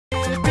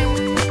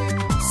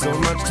so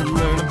much to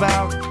learn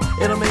about.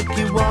 It'll make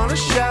you wanna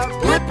shout,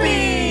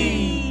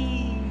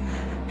 Blippi!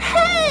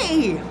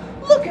 Hey!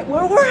 Look at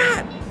where we're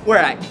at! We're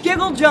at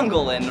Giggle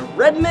Jungle in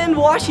Redmond,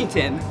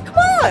 Washington. Come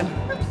on!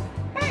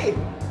 Hey!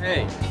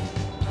 Hey.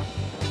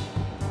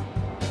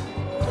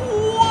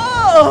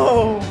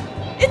 Whoa!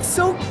 It's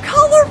so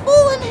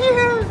colorful in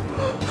here!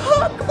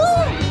 Come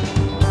on!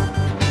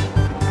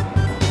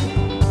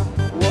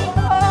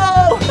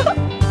 Whoa!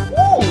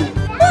 Whoa!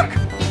 Look!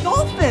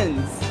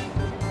 Dolphins!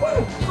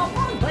 Whoa! Come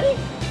on, buddy!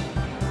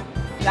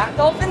 That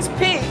dolphin's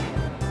pink.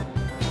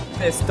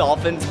 This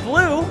dolphin's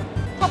blue.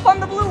 Hop on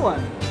the blue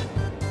one.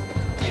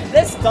 And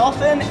this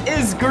dolphin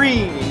is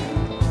green.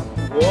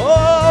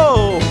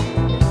 Whoa!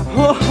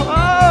 Whoa!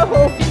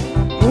 Whoa!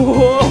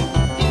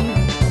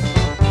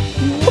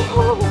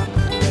 Whoa!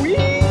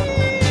 Whee!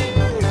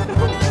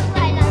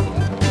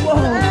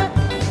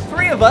 Whoa!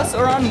 3 of us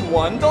are on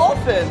one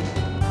dolphin.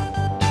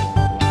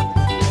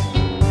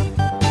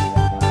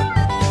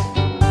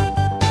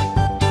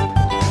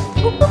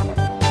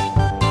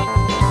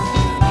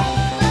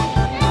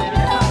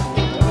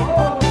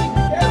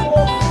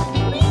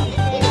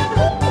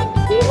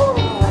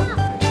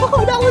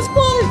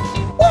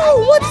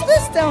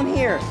 Down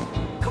here.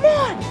 Come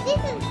on.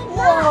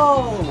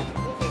 Whoa.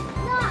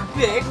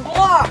 Big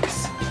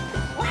blocks.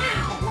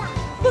 Wow.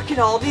 Look at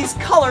all these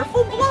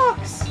colorful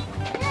blocks.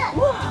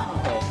 Whoa.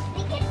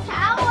 Make a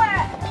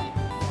tower.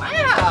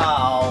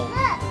 Wow.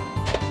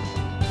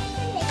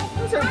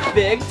 Those are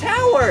big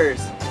towers.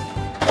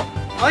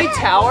 My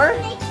tower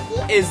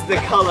is the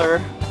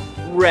color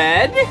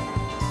red,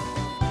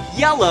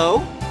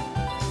 yellow,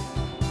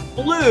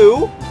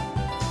 blue,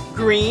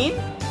 green,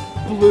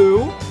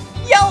 blue,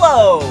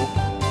 yellow.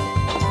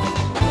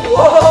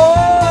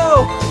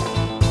 Whoa!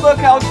 Look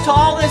how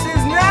tall this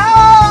is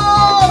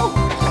now!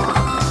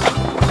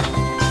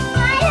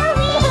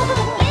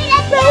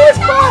 That was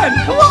fun!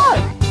 Come on!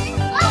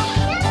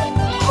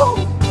 Oh,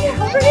 yeah,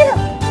 over here!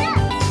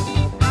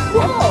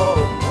 Whoa!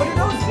 What do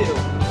those do?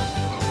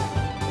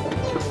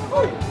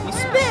 Oh, you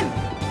spin!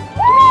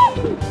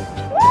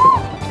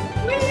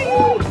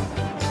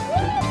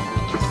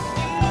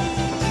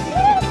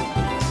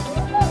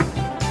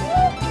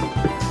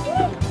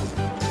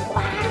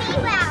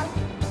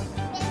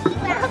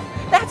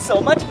 That's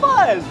so much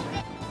fun!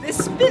 This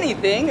spinny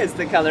thing is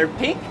the color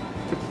pink,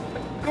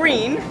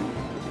 green,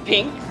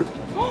 pink,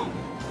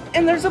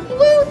 and there's a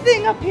blue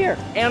thing up here,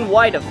 and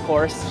white, of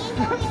course.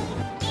 Come on!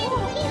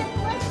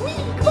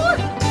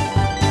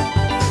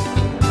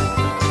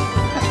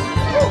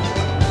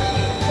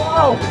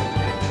 Whoa!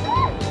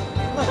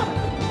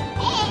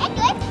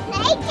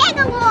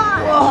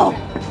 Whoa!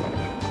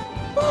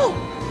 Oh,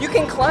 you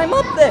can climb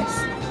up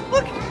this.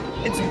 Look,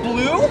 it's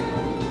blue,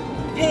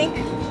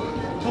 pink,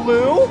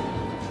 blue,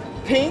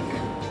 pink,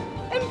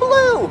 and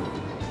blue.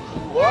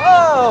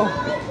 Whoa!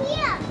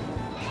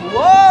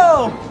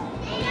 Whoa!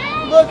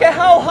 Look at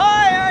how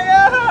high I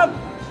am!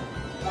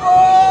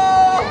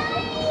 Whoa!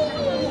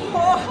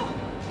 Whoa!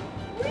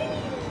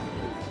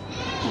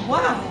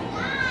 Wow!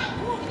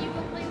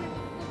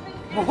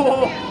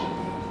 Whoa!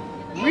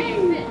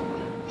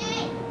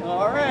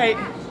 All right.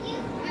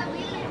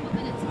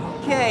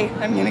 Okay,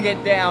 I'm gonna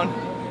get down.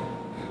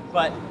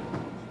 But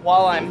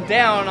while I'm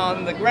down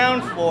on the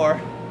ground floor,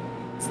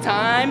 it's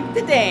time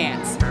to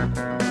dance.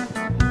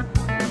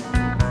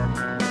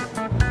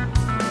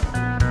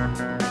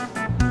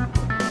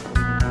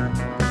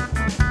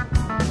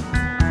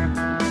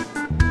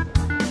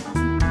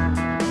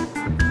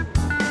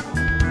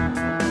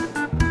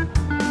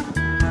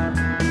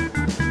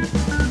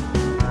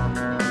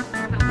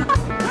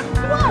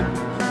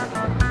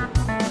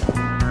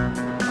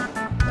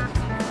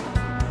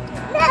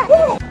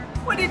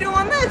 What do you do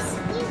on this?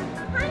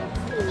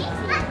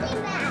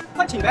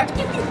 Punching back.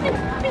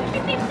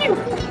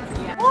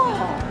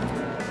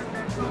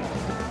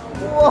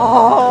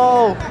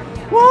 Whoa!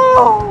 Whoa!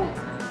 Whoa!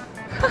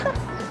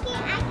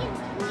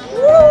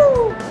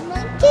 Woo!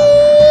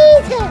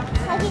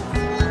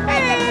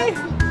 Hey!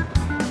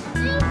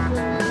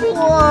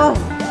 Whoa!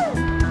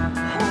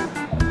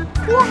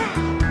 Wow!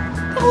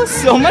 That was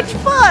so much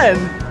fun!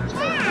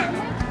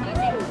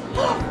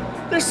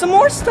 There's some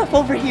more stuff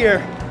over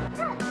here.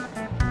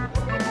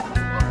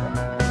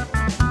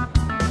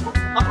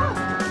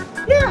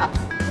 Yeah!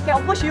 Okay,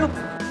 I'll push you.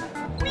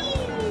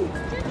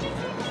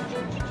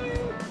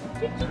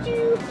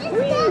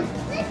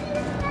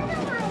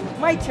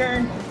 My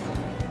turn.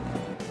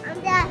 I'm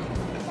the guy.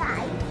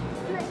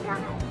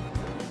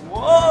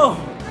 Whoa!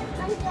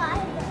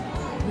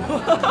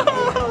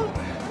 Whoa!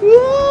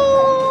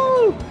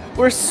 Whoa!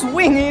 We're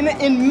swinging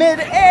in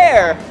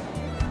midair.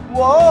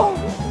 Whoa!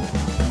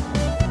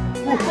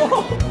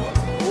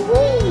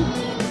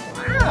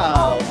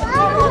 Whoa!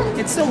 Wow!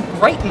 It's so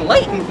bright and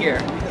light in here.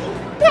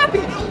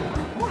 Happy!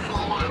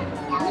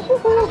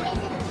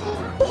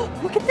 Oh,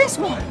 look at this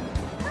one.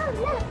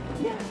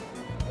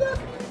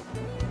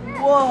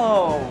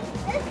 Whoa!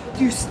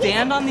 Do you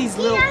stand on these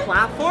little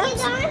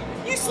platforms?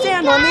 You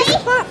stand on these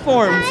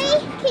platforms.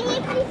 Can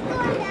you please go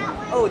on that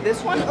one? Oh,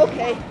 this one?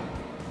 Okay.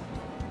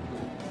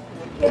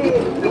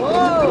 Okay,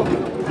 whoa!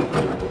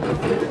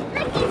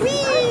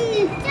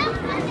 Whee!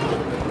 Jump on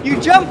it. You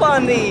jump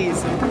on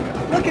these!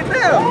 Look at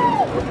them!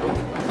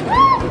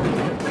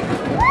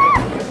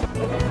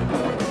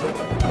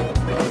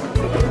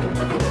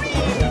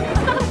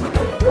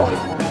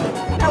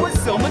 That was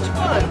so much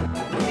fun!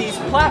 These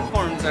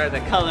platforms are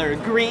the color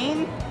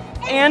green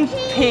and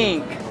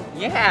pink.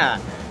 Yeah,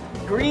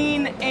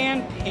 green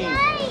and pink.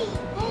 Hey,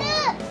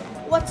 look.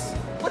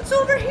 What's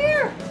over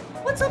here?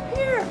 What's up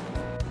here?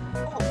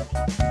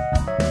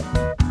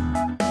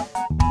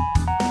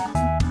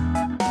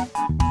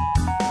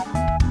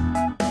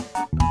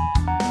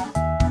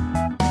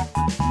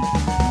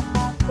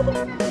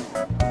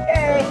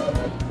 Okay,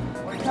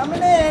 we're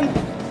coming in.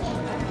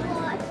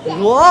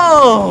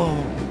 Whoa!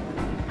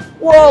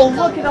 Whoa,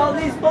 look at all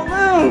these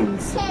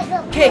balloons!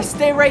 Okay,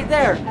 stay right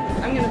there.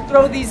 I'm gonna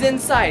throw these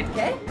inside,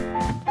 okay?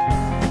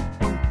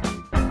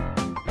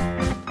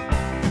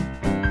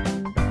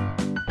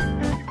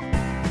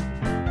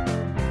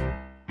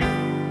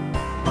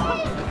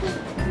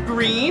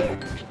 Green,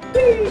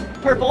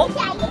 purple,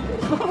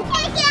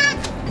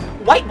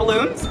 white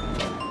balloons.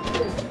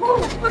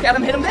 Look at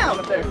them, hit them down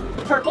up there.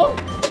 Purple,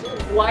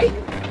 white,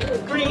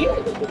 green,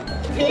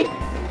 pink,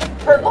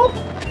 purple,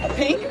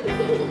 pink,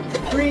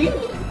 green,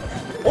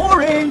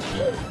 orange.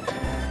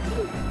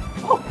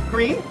 Oh,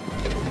 green,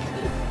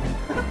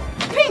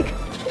 pink.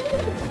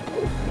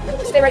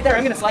 Stay right there,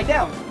 I'm gonna slide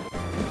down.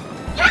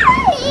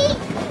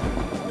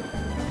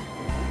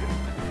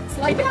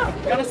 Slide down,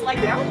 you gonna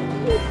slide down?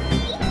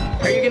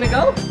 Are you gonna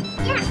go?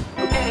 Yeah.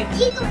 Okay.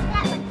 You go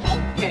that way, okay?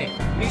 Okay,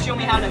 you show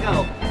me how to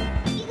go.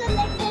 You go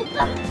like this.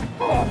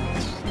 Oh.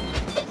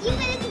 You go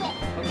this way.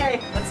 Okay,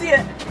 let's see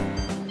it.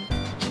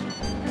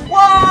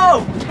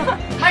 Whoa!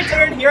 My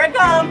turn, here I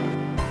come.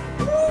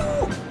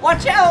 Woo!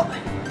 Watch out!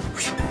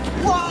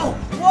 Whoa!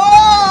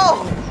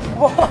 Whoa!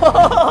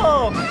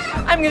 Whoa!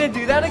 I'm gonna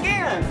do that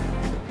again.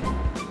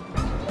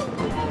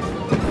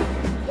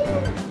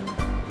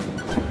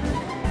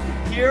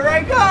 Here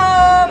I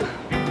come!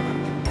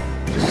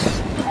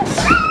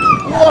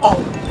 Whoa!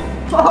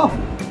 Oh!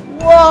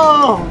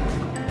 Whoa!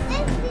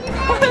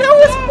 That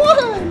was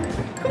fun!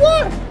 Come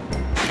on!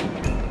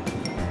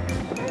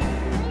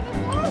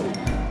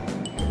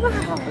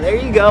 Wow, there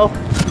you go.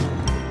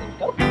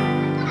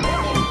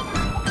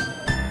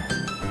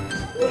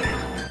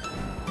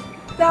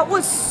 That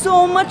was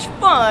so much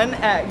fun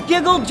at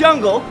Giggle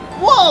Jungle.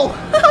 Whoa!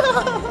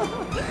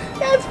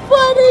 That's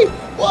funny!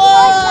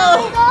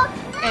 Whoa!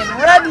 In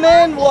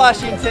Redmond,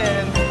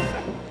 Washington.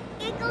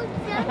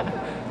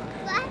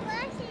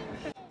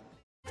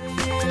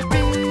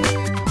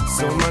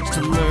 So much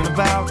to learn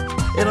about,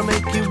 it'll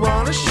make you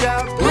want to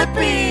shout,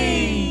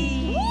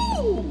 Blippi!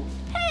 Woo!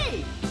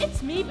 Hey,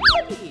 it's me,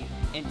 Blippi.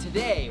 And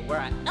today we're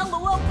at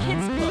LOL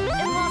Kids Club in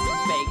Las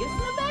Vegas,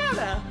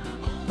 Nevada.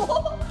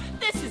 Oh,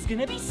 this is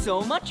gonna be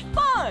so much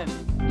fun.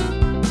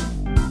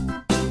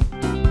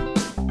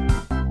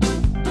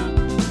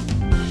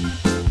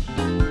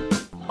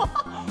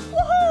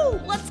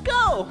 Woohoo! Let's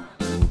go!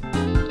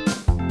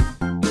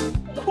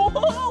 Whoa,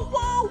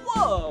 whoa,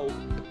 whoa!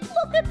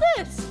 Look at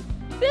this!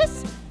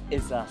 This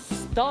is a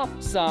stop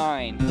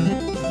sign.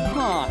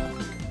 Huh,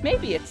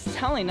 maybe it's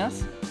telling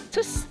us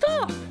to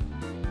stop.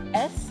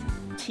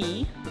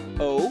 S-T-O-P.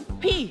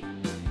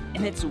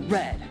 And it's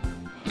red.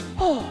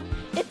 Oh,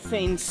 it's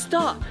saying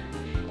stop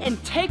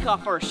and take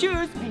off our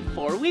shoes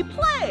before we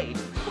play.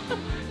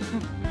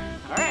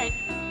 All right,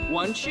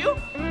 1 shoe,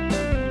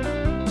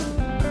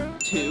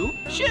 2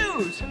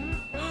 shoes.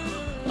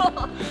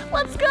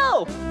 Let's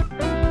go.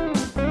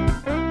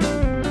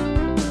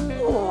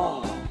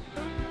 Whoa,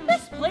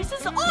 this place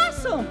is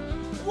awesome.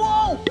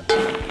 Whoa.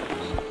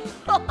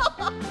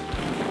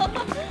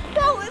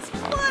 That was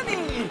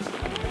funny.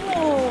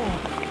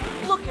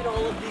 Whoa, look at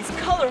all of these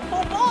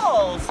colorful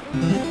balls.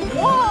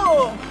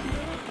 Whoa.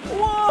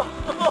 Whoa!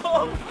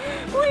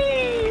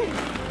 Whee!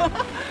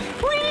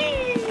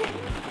 Whee!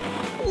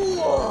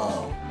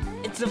 Whoa!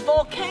 It's a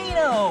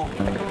volcano!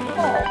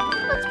 Oh,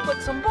 let's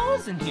put some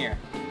balls in here.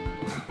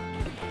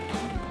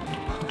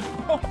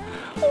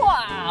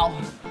 Wow!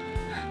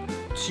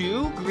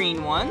 2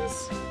 green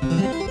ones.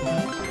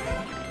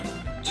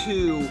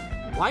 2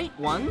 white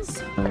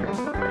ones.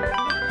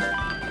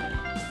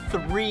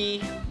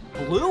 3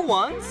 blue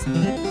ones.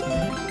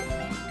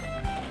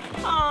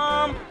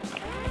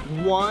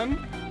 1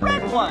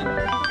 red one.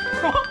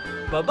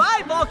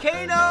 Bye-bye,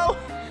 volcano.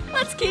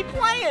 Let's keep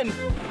playing.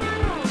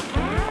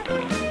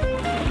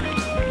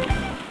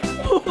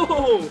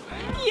 Oh,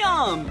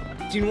 yum.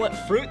 Do you know what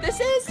fruit this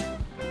is?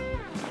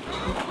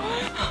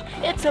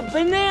 It's a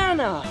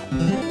banana.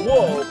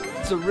 Whoa,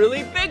 it's a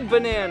really big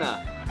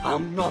banana.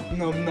 Nom nom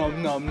nom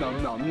nom nom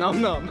nom nom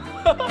nom nom.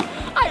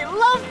 I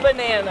love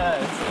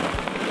bananas.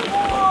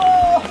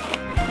 Whoa.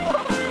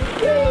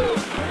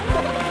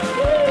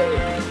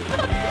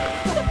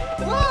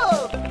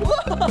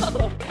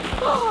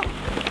 Oh,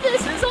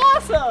 this is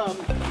awesome!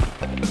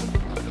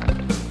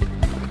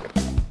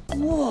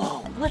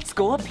 Whoa, let's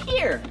go up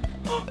here.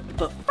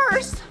 But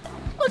first,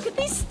 look at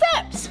these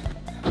steps.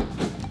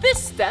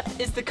 This step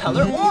is the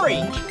color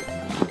orange.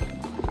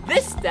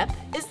 This step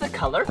is the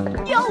color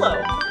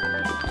yellow.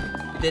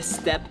 This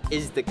step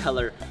is the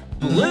color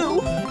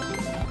blue.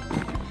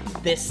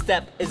 This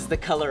step is the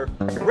color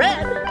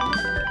red.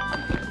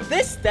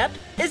 This step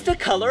is the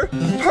color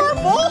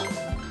purple.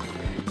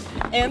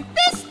 And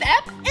this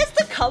step is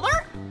the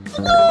color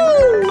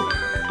blue.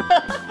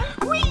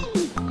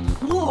 Whee!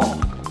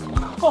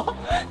 Whoa.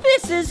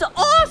 This is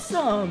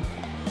awesome.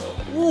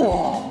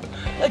 Whoa,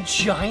 a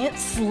giant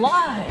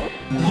slide.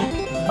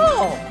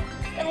 Oh,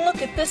 and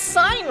look at this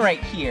sign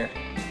right here.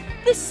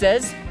 This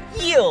says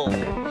yield,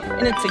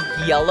 and it's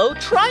a yellow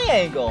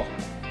triangle.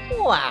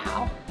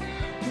 Wow.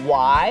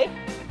 Y-I-E-L-D,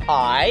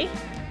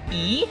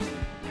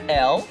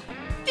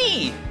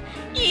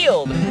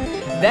 yield.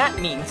 That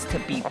means to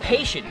be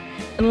patient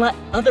and let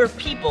other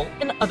people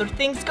and other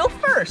things go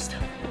first.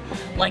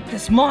 Like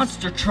this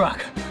monster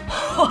truck.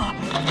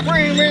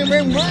 Vroom, vroom,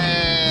 vroom,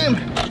 vroom.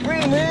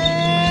 Vroom, vroom.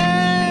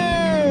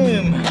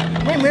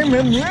 Vroom, vroom,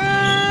 vroom.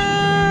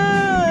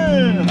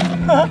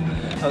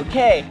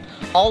 Okay,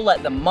 I'll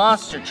let the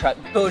monster truck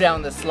go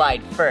down the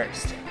slide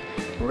first.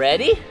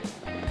 Ready?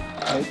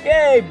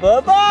 Okay,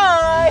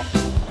 bye-bye.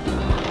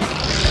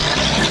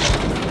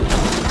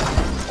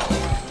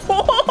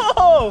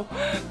 Whoa,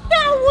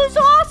 that was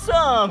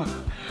awesome.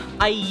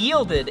 I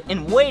yielded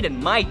and waited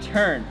my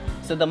turn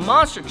so the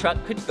monster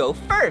truck could go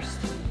first.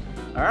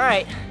 All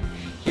right,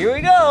 here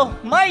we go,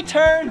 my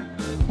turn.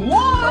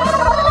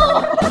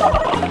 Whoa!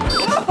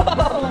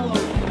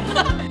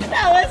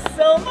 That was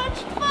so much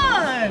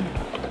fun.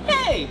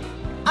 Hey,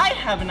 I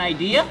have an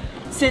idea.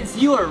 Since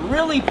you are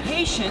really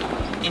patient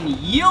and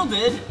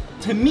yielded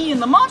to me in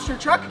the monster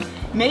truck,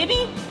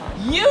 maybe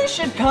you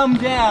should come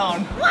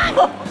down. What?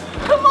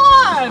 Come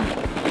on!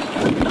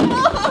 Come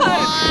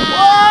on!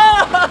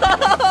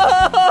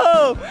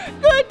 Whoa!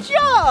 Good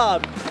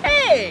job!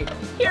 Hey,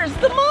 here's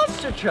the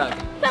monster truck.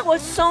 That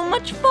was so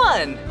much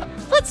fun.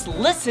 Let's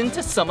listen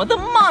to some of the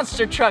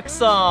monster truck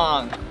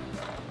song.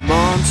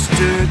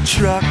 Monster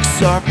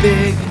trucks are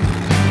big.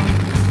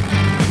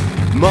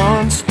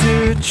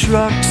 Monster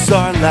trucks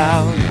are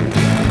loud.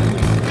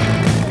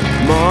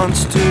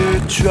 Monster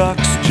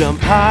trucks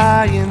jump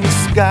high in the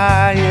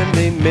sky and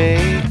they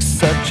make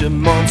such a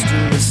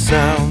monstrous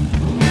sound.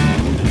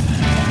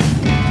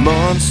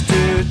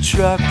 Monster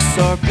trucks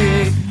are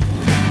big.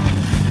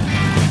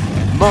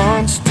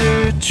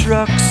 Monster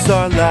trucks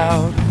are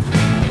loud.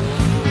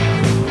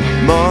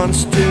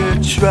 Monster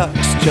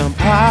trucks jump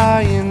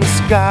high in the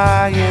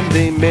sky and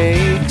they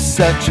make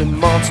such a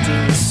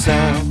monstrous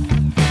sound.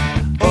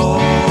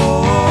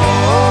 Oh,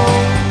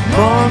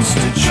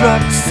 monster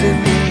trucks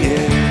in the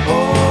air.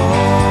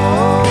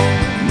 Oh,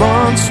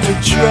 monster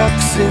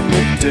trucks in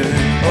the dirt.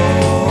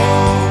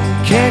 Oh,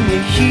 can you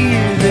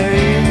hear their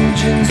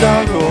engines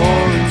are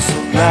roaring so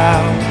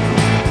loud?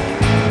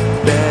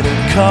 Better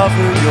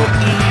cover your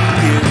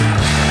ears.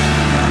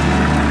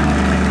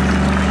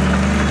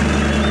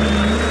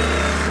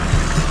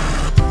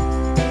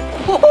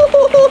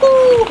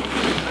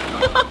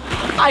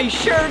 I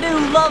sure do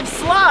love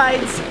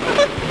slides.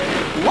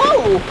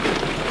 Whoa!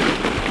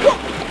 Whoa!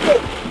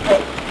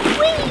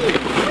 Whee!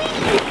 Whee!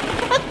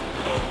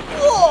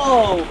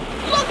 Whoa!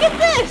 Look at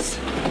this!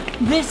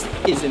 This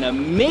is an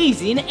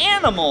amazing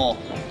animal.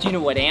 Do you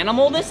know what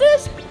animal this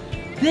is?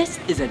 This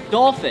is a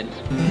dolphin.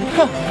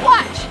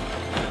 Watch!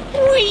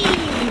 Whee!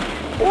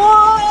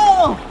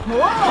 Whoa!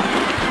 Whoa!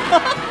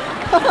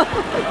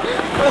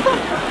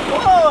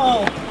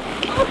 Whoa!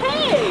 Oh,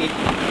 hey!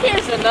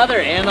 Here's another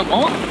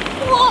animal.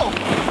 Whoa!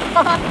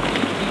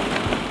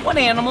 What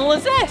animal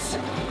is this?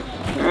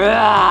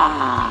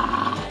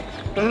 Yeah!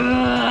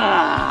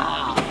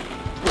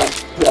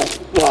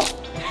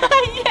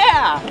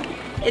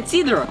 It's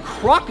either a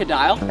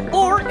crocodile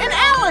or an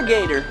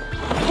alligator.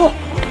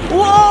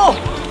 Whoa!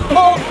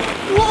 Whoa!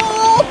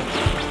 Whoa!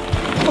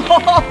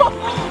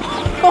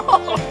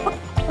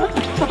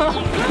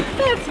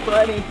 That's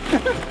funny.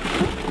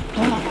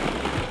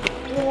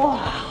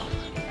 Wow!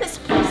 This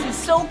place is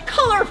so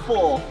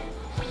colorful.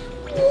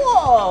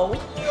 Whoa,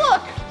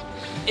 look!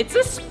 It's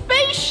a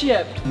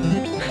spaceship!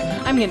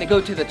 I'm gonna go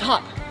to the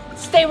top.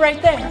 Stay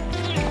right there.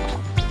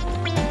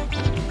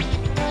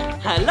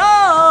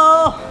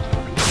 Hello!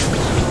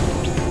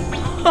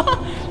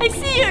 I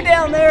see you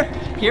down there.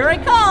 Here I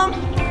come.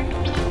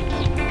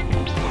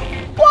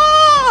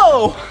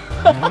 Whoa!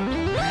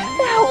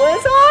 That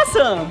was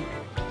awesome!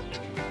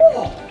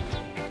 Whoa.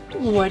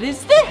 What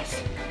is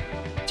this?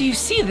 Do you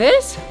see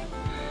this?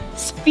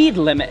 Speed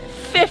limit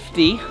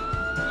 50.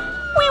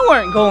 We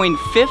weren't going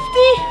 50.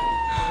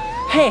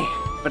 Hey,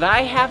 but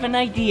I have an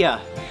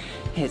idea.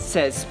 It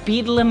says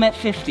speed limit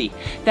 50.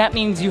 That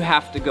means you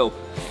have to go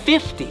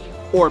 50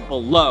 or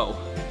below.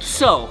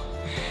 So,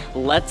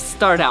 let's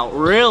start out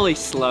really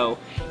slow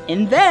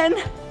and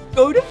then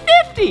go to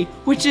 50,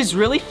 which is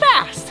really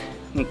fast.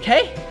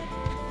 Okay,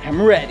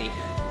 I'm ready.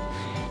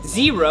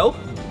 0,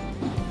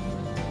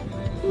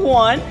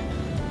 1,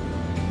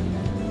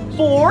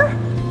 4,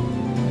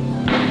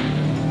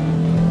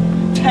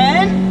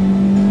 10,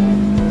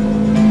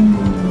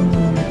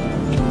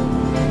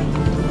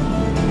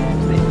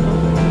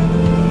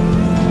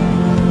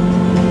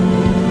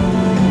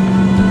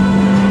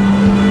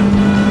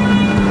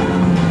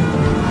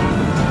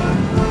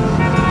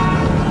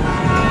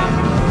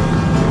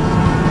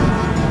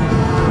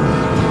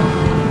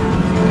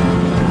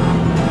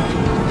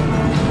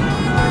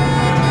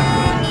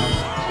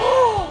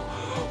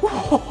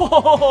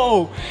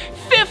 Whoa!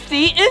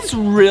 50 is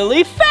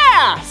really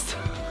fast!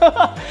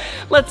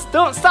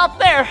 Don't stop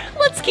there.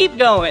 Let's keep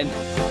going.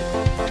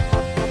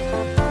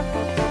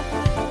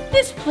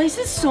 This place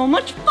is so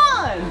much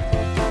fun!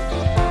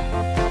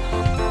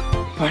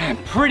 But I'm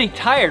pretty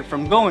tired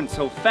from going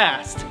so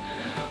fast.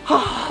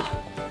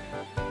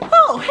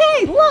 Oh,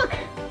 hey, look!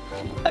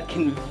 A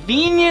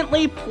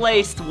conveniently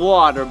placed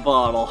water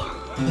bottle.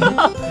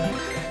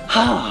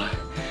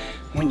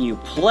 When you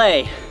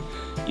play,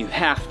 you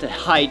have to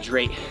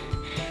hydrate,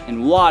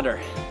 and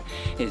water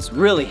is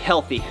really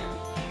healthy.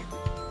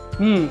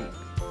 And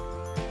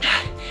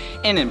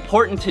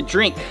important to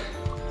drink.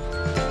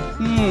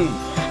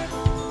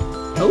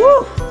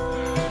 Woo.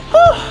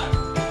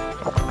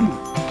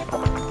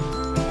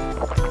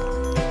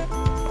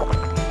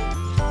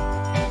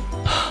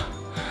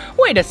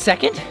 Wait a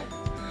second.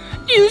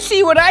 Do you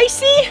see what I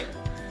see?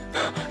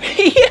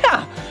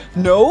 Yeah,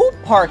 no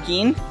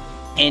parking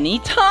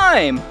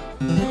anytime.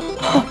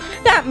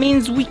 That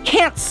means we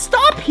can't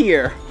stop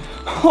here.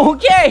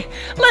 Okay,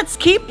 let's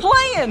keep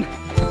playing.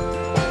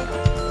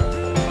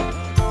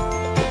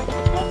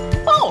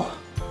 Oh,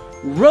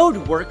 road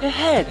work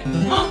ahead.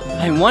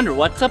 I wonder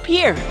what's up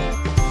here.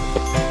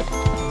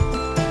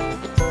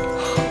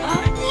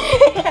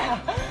 Yeah.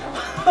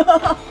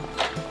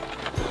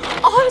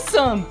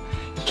 Awesome.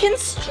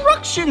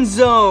 Construction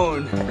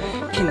zone.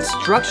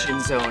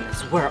 Construction zone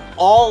is where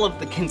all of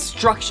the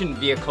construction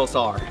vehicles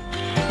are.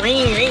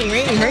 Ring, ring,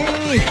 ring,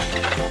 ring.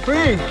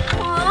 Ring.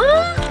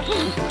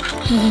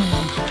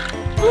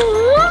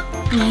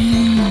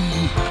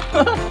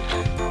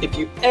 If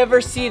you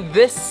ever see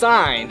this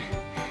sign,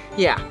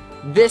 yeah,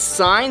 this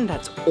sign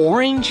that's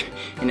orange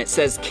and it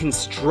says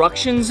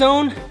construction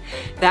zone,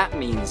 that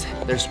means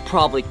there's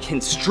probably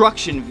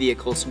construction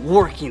vehicles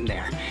working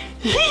there.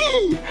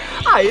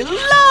 I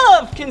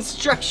love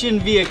construction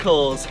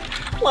vehicles,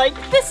 like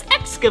this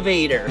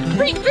excavator.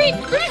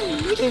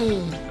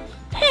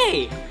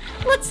 Hey,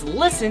 let's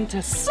listen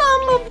to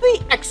some of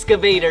the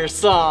excavator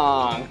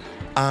song.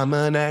 I'm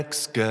an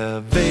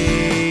excavator,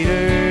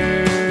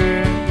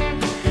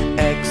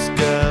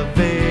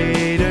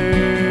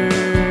 excavator.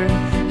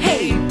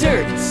 Hey,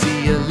 dirt,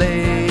 see you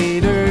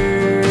later.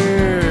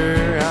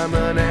 I'm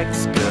an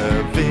excavator.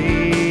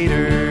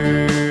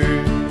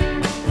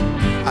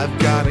 I've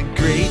got a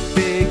great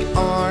big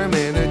arm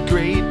and a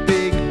great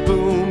big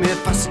boom.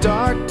 If I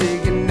start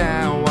digging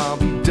now, I'll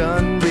be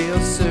done real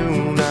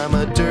soon. I'm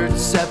a dirt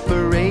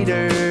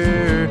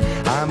separator.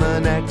 I'm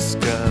an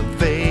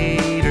excavator.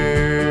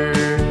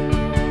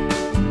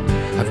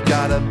 I've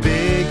got a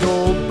big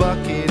old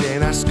bucket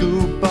and I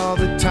scoop all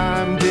the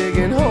time,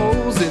 digging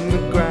holes in the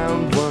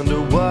ground,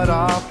 wonder what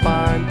I'll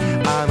find.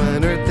 I'm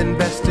an earth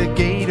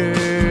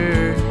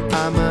investigator.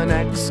 I'm an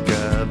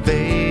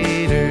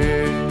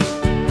excavator.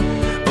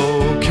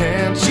 Oh,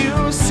 can't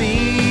you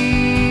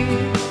see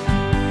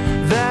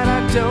that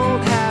I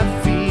don't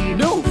have feet?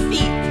 No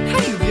feet? How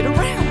do you get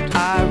around?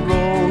 I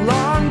roll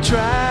on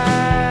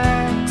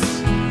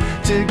tracks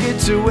to get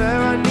to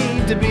where I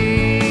need to be.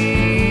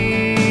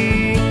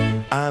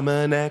 I'm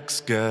an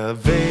excavator,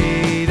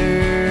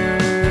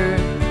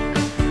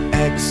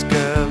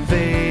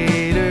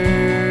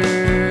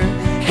 excavator.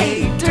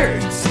 Hey,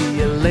 dirt, see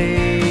you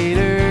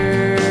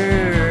later.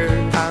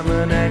 I'm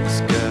an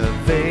excavator,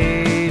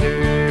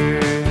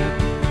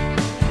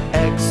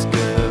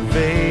 excavator,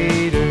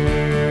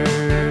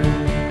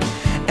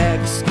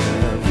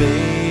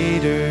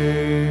 excavator.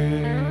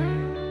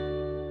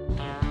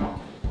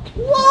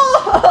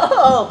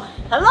 Whoa!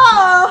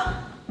 Hello!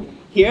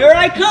 Here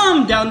I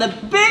come down the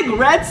big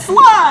red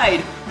slide!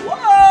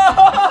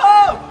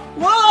 Whoa!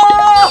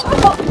 Whoa!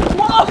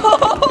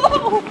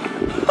 Whoa!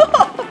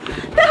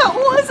 That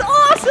was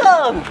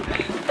awesome!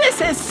 This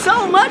is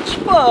so much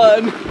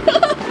fun!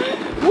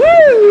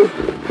 Woo!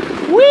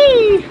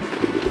 Whee!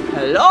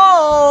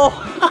 Hello!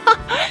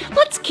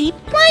 Let's keep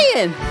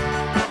playing!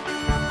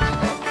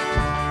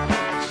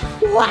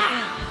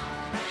 Wow!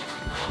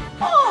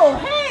 Oh,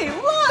 hey,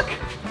 look!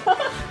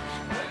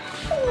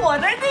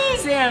 What are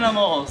these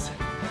animals?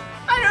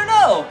 I don't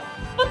know,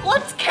 but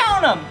let's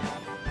count them.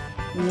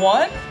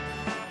 1,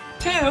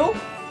 2,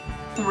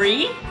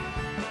 3,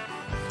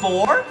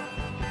 4,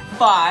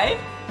 5,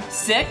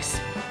 6,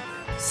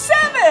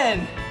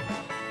 7.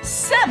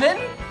 7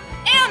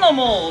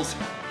 animals.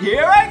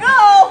 Here I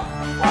go.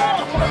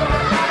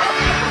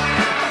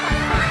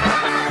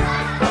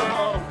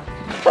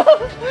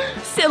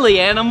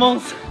 Silly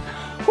animals.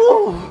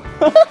 Woo.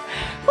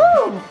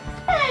 Woo.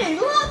 Hey,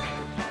 look.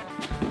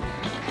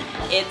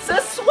 It's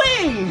a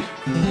swing.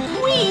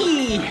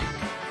 Whee!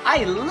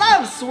 I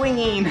love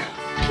swinging.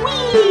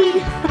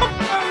 Whee!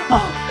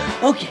 Oh,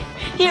 okay,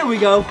 here we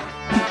go.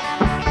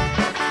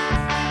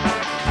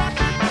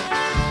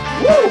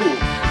 Woo!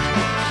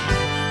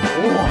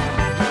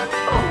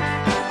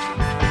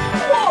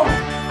 Whoa!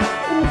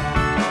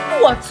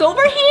 What's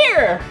over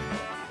here?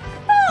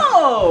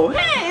 Oh,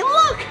 hey,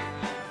 look!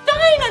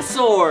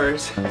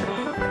 Dinosaurs!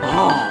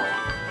 Oh.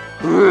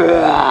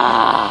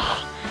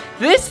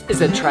 This is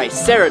a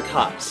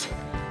triceratops.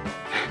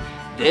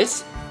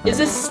 This is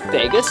a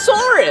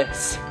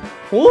stegosaurus.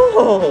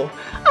 Whoa,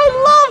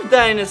 I love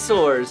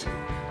dinosaurs.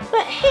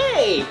 But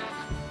hey,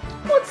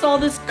 what's all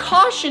this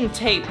caution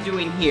tape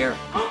doing here?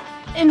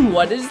 And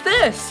what is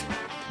this?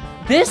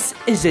 This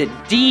is a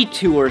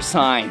detour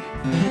sign.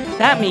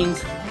 That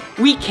means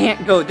we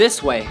can't go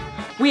this way.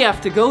 We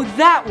have to go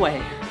that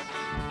way.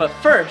 But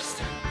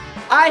first,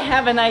 I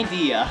have an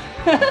idea.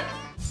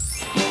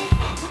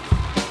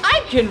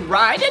 I can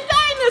ride a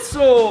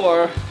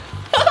dinosaur.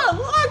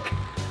 Look,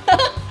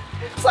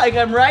 it's like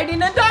I'm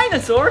riding a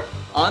dinosaur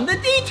on the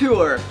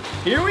detour.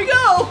 Here we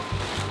go.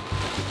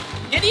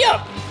 Giddy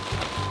up,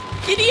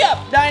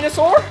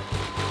 dinosaur.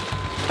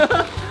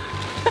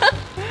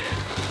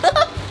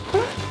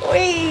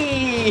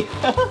 Whee!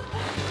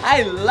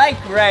 I like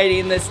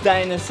riding this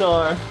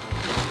dinosaur.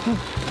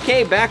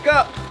 Okay, back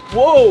up.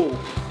 Whoa,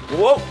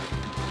 whoa,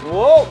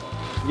 whoa.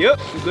 Yep,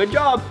 good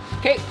job.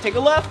 Okay, take a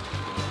left.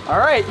 All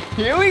right,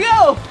 here we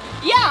go.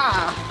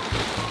 Yeah.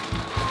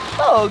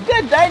 Oh,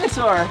 good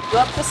dinosaur. Go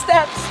up the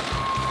steps.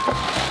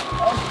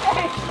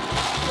 Okay.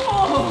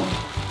 Whoa.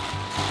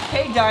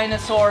 Hey,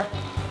 dinosaur.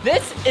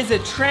 This is a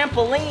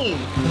trampoline.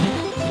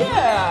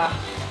 Yeah.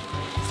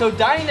 So,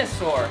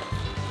 dinosaur,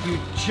 you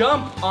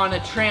jump on a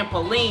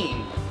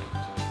trampoline.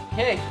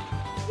 Okay.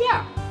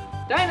 Yeah.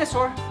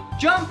 Dinosaur,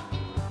 jump.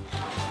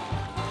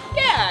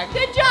 Yeah,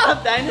 good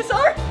job,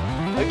 dinosaur.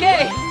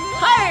 Okay,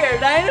 higher,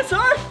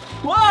 dinosaur.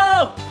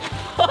 Whoa.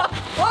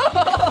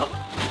 Whoa.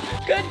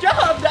 Good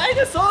job,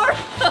 dinosaur.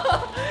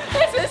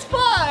 This is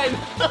fun.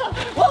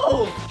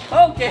 Whoa.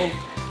 Okay.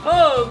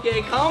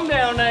 Okay, calm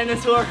down,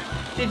 dinosaur.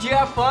 Did you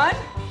have fun?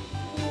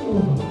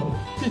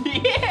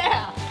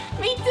 Yeah,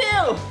 me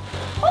too.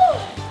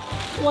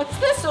 What's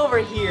this over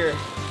here?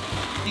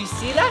 Do you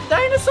see that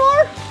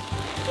dinosaur?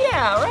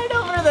 Yeah, right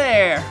over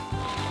there.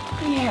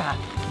 Yeah,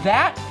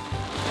 that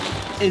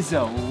is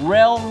a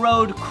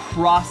railroad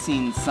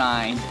crossing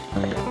sign.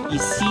 You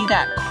see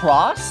that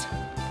cross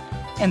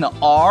and the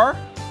R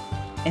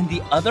and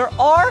the other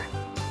R?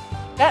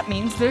 That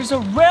means there's a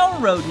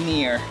railroad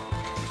near.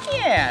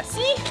 Yeah,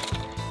 see?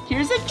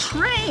 Here's a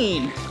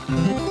train.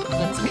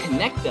 Let's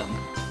connect them.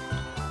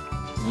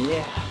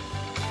 Yeah,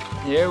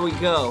 there we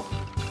go.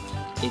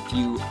 If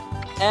you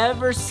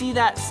ever see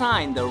that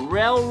sign, the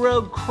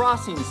railroad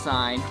crossing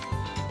sign,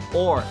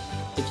 or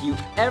if you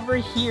ever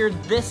hear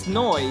this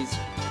noise,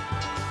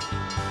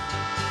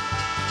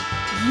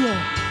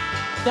 yeah,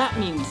 that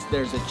means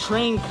there's a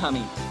train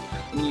coming.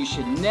 And you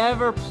should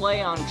never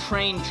play on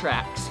train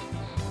tracks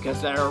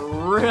because they're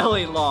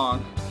really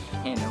long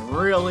and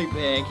really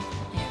big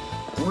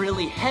and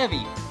really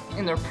heavy,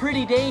 and they're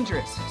pretty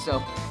dangerous,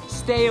 so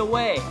stay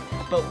away.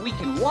 But we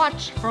can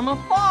watch from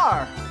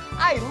afar.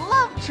 I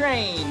love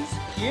trains.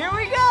 Here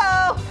we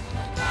go.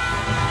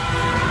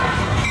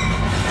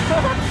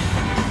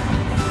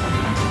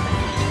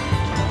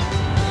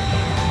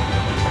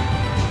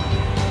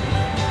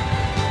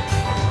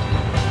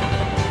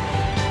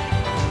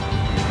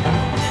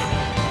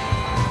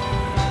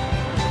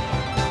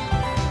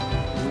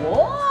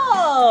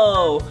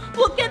 Whoa,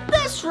 look at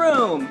this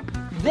room.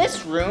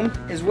 This room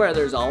is where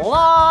there's a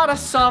lot of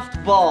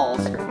soft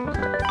balls,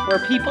 where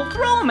people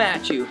throw them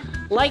at you,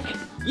 like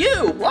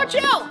you. Watch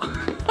out.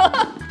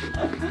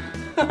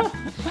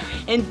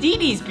 And Dee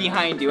Dee's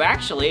behind you,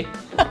 actually.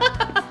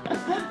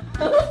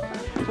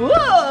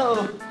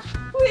 Whoa!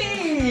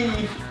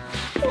 Whee!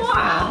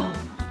 Wow!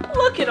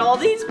 Look at all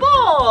these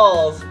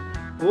balls!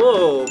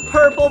 Whoa!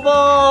 Purple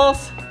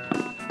balls,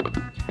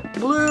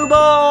 blue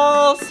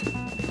balls,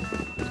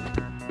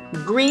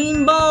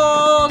 green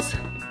balls.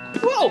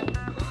 Whoa!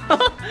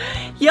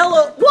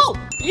 Yellow. Whoa!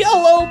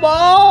 Yellow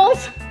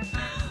balls.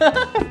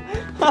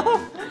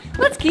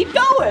 Let's keep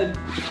going.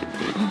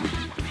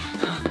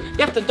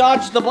 You have to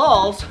dodge the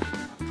balls.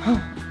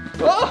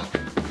 Whoa!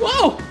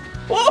 Whoa!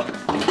 Whoa!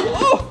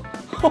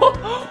 Whoa!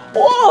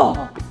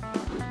 Whoa!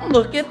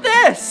 Look at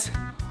this!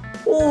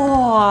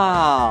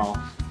 Wow!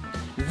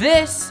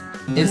 This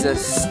is a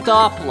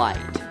stoplight.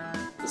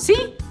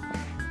 See?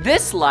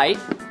 This light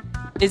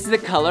is the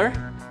color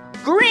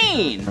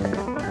green.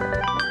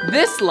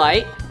 This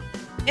light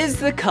is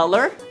the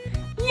color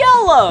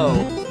yellow.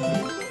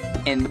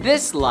 And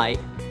this light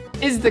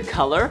is the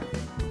color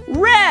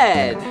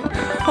red.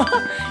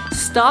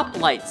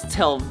 Stoplights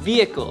tell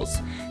vehicles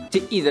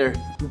to either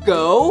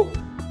go,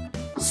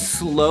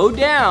 slow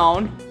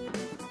down,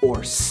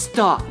 or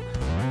stop.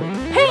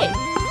 Hey,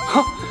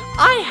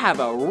 I have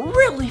a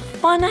really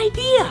fun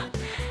idea.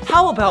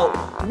 How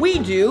about we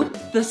do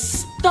the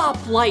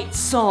stoplight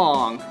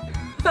song?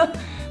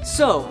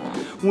 So,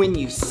 when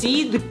you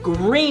see the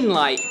green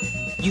light,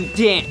 you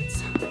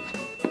dance.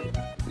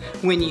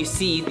 When you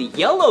see the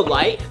yellow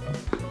light,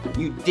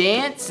 you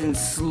dance in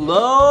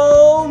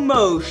slow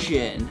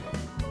motion.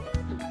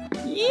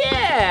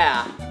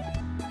 Yeah!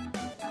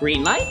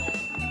 Green light,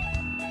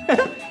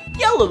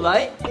 yellow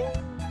light,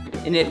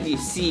 and if you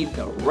see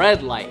the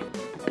red light,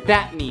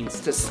 that means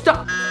to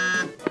stop.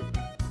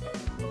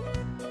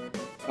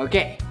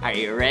 Okay, are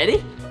you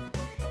ready?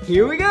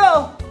 Here we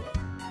go.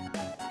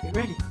 Get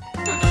ready.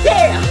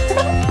 Yeah!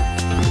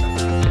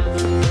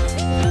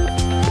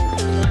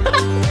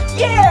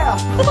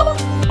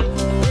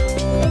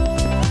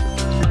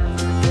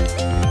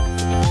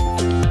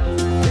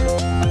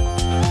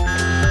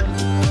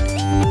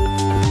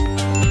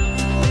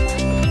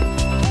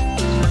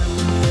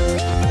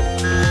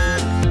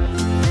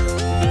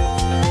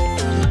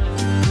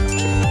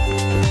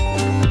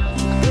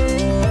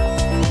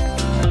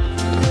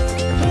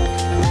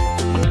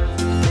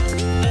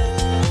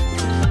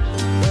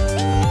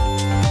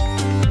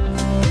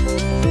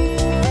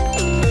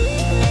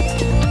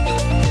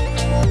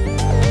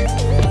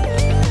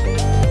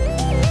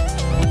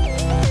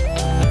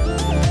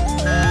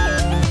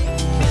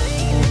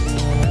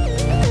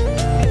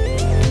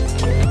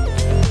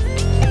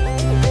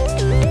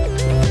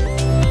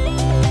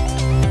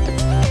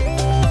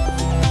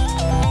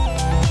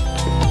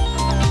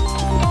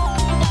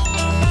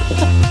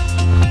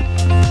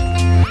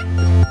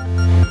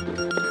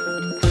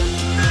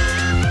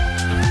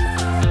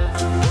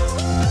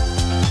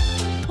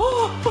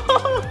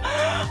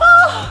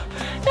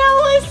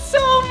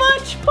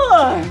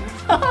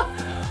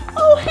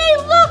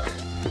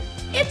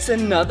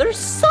 Another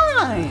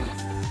sign.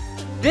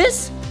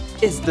 This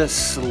is the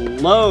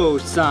slow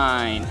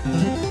sign.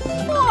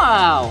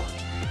 Wow.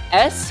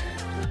 S-L-O-W.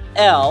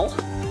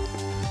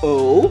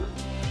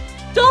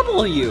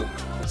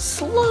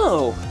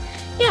 Slow.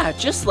 Yeah,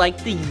 just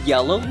like the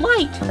yellow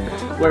light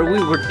where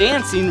we were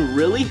dancing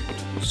really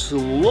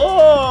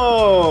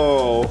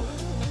slow.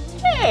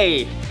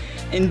 Hey,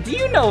 and do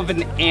you know of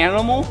an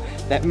animal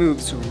that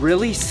moves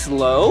really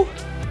slow?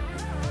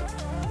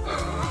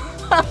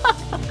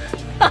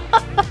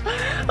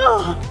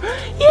 Oh,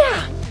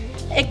 yeah,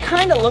 it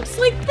kind of looks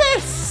like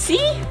this, see?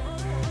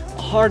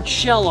 A hard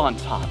shell on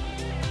top.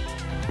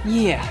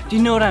 Yeah, do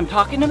you know what I'm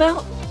talking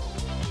about?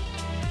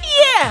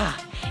 Yeah,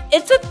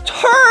 it's a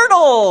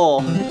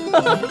turtle!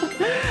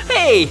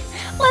 Hey,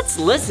 let's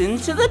listen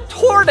to the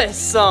tortoise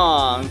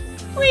song.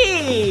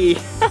 Whee!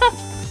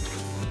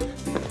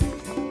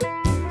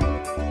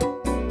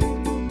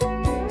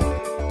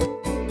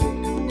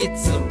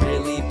 It's a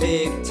really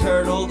big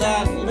turtle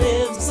that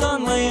lives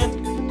on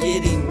land,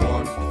 getting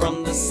warm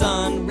from the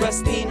sun,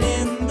 resting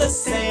in the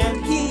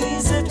sand.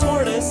 He's a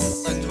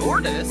tortoise. A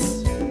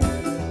tortoise?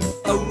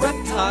 A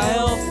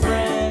reptile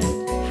friend.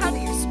 How do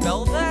you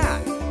spell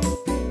that?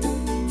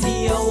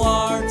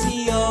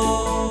 T-O-R-T-O-I-S-E.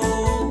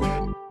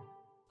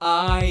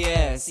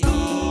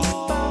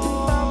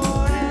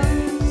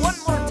 One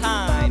more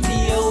time.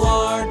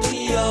 T-O-R-T-O-I-S-E.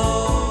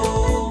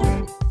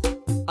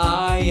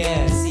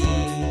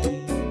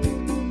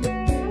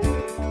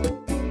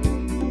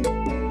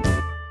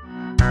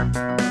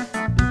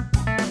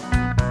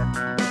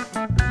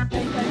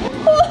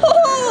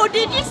 Oh,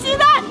 did you see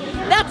that?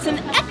 That's an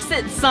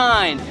exit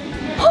sign.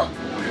 Oh,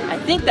 I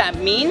think that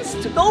means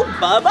to go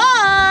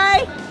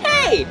bye-bye.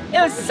 Hey,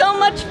 it was so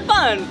much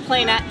fun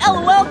playing at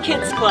LOL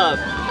Kids Club.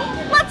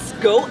 Let's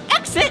go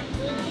exit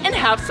and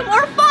have some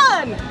more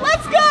fun.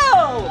 Let's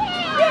go.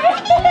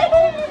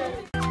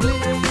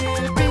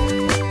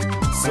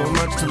 Blippi, so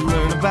much to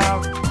learn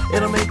about.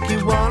 It'll make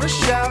you wanna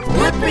shout,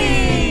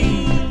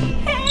 Blippi!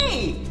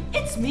 Hey,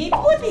 it's me,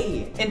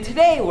 Blippi, and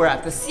today we're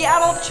at the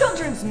Seattle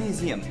Children's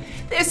Museum.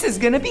 This is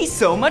gonna be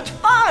so much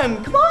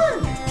fun. Come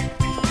on.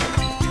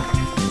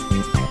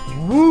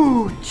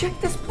 Woo, check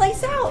this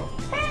place out.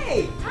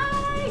 Hey.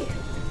 Hi!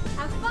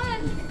 Have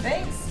fun!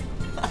 Thanks.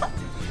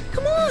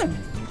 Come on.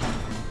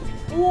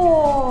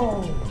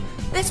 Whoa,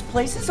 this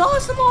place is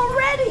awesome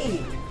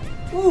already.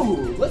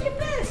 Ooh, look at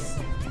this.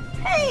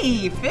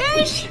 Hey,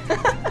 fish.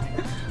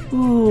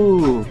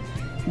 Ooh,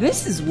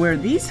 this is where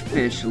these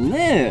fish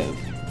live.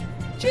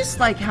 Just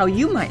like how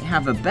you might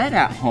have a bed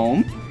at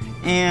home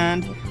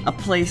and a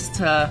place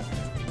to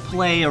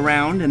play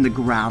around in the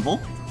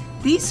gravel.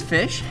 These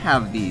fish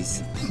have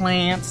these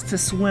plants to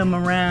swim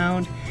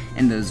around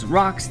and those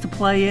rocks to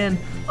play in.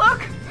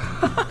 Look,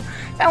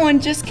 that one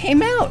just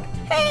came out.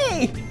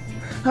 Hey!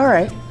 All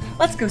right,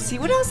 let's go see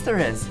what else there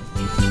is.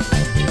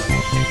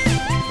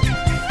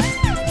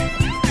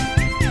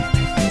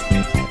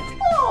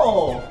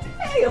 Oh,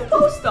 hey, a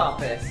post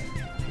office.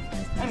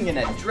 I'm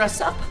gonna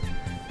dress up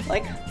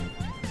like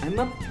I'm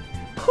a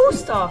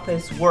post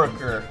office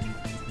worker.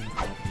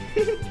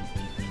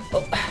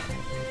 Oh,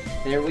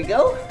 there we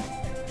go.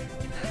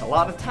 A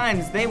lot of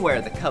times they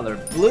wear the color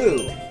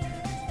blue,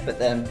 but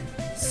then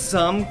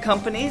some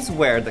companies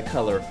wear the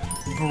color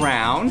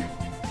brown.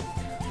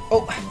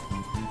 Oh,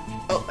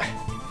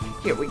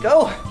 here we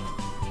go.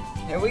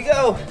 Here we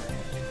go.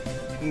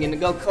 I'm gonna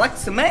go collect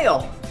some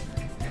mail.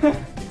 All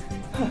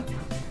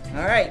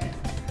right,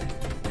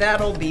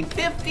 that'll be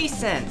 50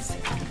 cents.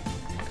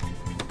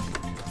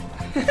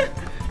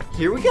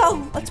 Here we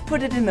go. Let's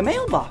put it in the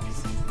mailbox.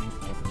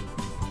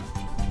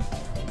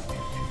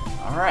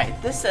 All right,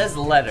 this says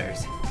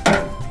letters.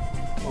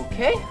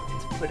 Okay,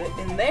 let's put it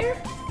in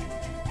there.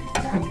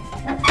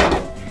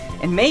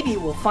 And maybe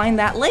we'll find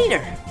that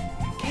later.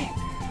 Okay,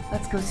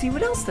 let's go see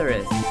what else there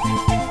is.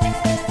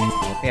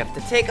 We have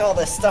to take all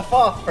this stuff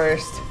off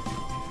first.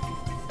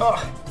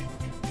 Oh,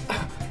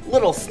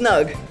 little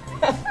snug.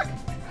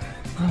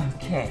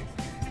 Okay,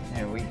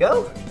 there we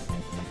go.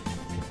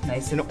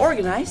 Nice and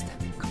organized.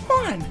 Come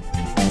on.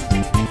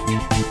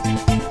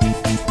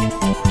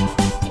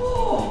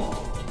 Whoa.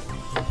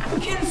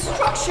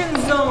 Construction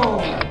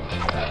zone.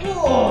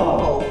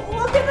 Whoa,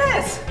 look at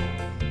this.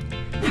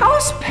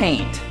 House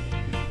paint.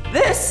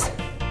 This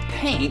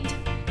paint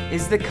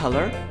is the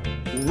color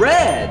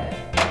red.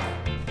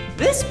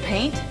 This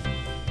paint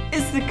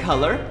is the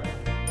color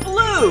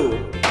blue.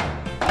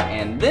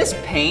 And this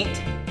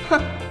paint,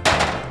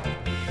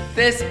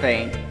 this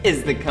paint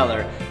is the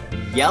color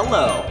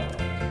yellow.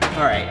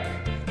 All right,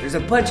 there's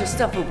a bunch of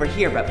stuff over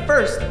here, but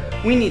first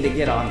we need to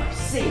get on our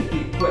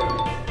safety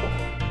equipment.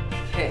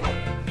 Okay,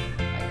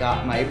 I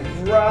got my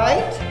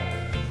bright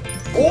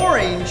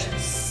orange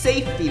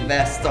safety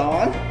vest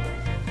on.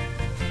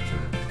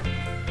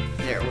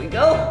 There we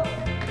go.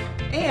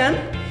 And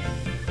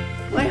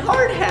my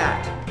hard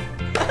hat.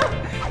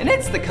 And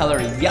it's the color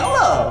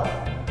yellow.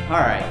 All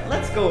right,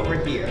 let's go over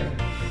here.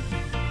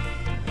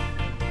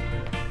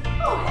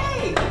 Oh,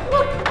 hey,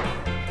 look.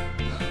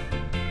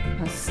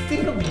 A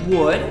stick of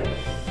wood.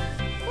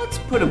 Let's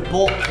put a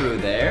bolt through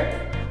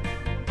there.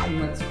 And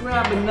let's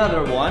grab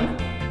another one. All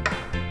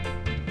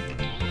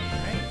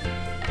right,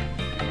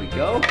 there we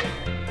go.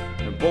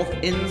 They're both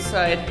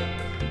inside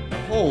the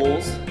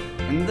holes.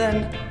 And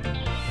then,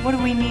 what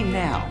do we need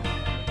now?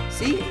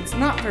 See, it's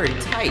not very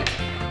tight.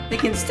 They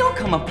can still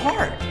come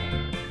apart.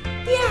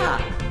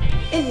 Yeah,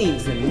 it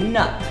needs a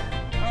nut.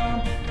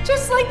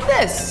 Just like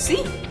this,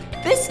 see?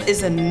 This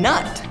is a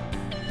nut.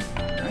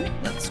 All right,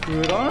 let's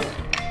screw it on.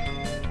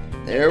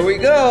 There we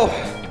go.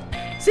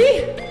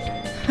 See?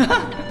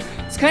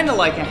 It's kind of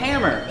like a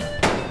hammer.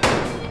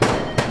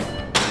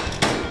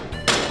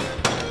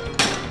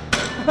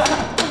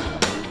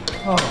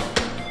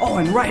 Oh,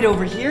 and right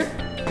over here,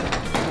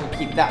 we'll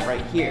keep that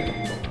right here.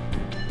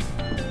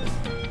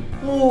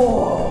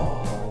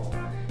 Whoa,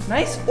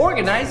 nice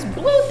organized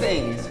blue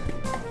things.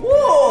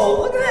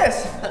 Whoa, look at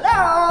this.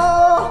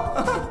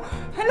 Hello.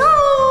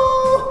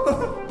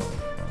 Hello.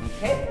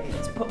 Okay,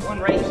 let's put one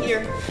right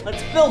here.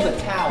 Let's build a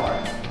tower.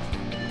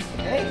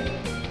 Okay,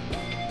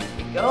 there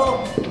we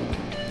go.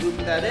 Loop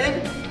that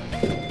in.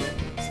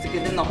 Stick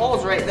it in the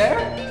holes right there.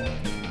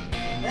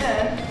 And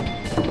then,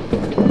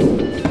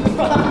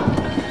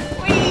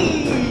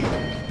 whee!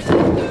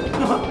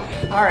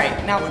 All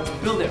right, now let's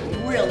build it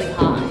really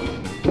high.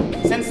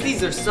 Since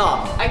these are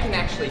soft, I can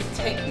actually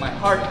take my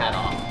hard hat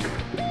off.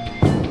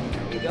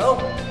 There we go.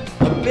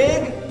 A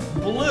big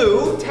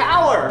blue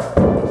tower.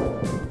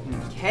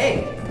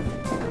 Okay.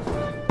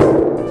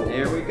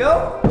 There we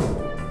go.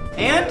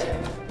 And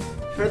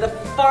for the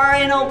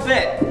final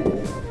bit,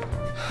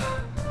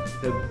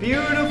 the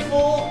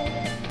beautiful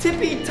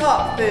tippy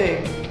top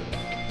thing.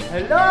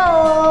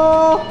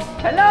 Hello.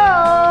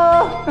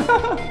 Hello.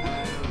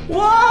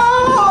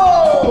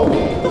 Whoa.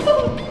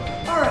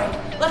 All right,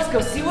 let's go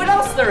see what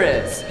else there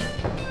is.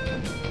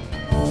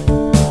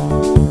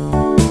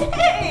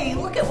 Hey,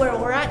 look at where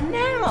we're at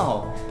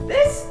now.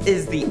 This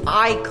is the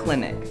eye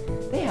clinic.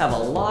 They have a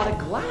lot of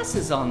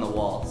glasses on the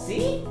wall,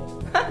 see?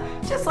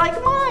 Just like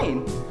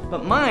mine.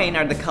 But mine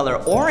are the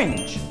color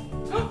orange.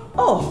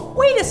 Oh,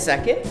 wait a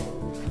second.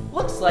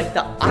 Looks like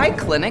the eye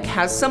clinic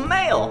has some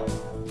mail.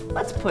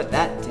 Let's put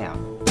that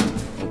down.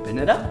 Open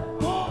it up.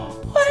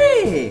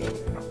 Hey,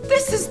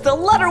 this is the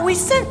letter we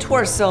sent to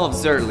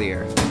ourselves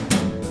earlier.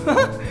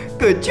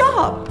 Good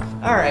job.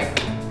 All right,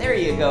 there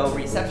you go,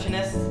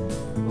 receptionist.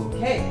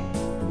 Okay,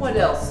 what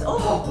else?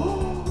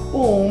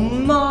 Oh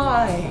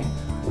my.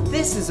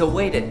 This is a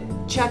way to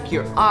check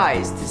your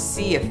eyes to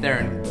see if they're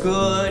in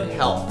good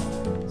health.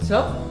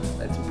 So,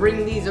 let's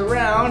bring these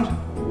around.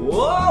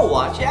 Whoa,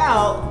 watch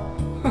out.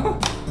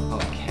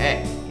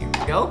 Okay, here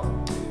we go.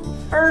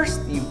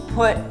 First, you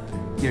put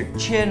your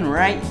chin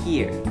right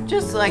here,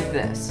 just like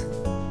this.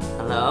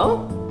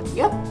 Hello?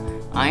 Yep,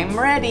 I'm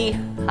ready.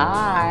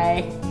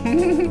 Hi.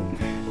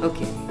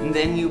 Okay, and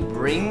then you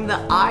bring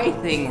the eye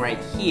thing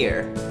right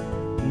here,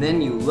 and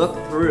then you look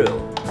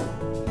through.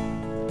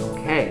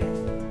 Okay,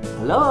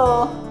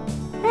 hello?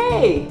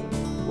 Hey,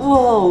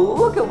 whoa,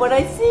 look at what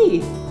I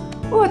see.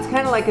 Oh, it's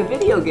kind of like a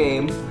video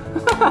game.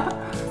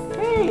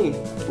 Hey,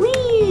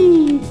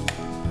 whee!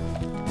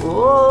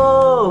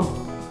 Whoa!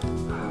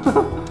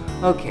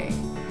 Okay,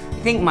 I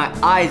think my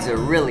eyes are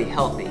really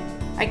healthy.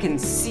 I can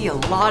see a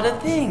lot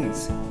of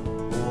things.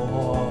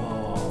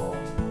 Whoa!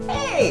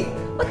 Hey,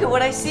 look at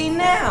what I see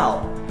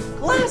now.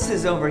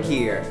 Glasses over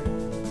here.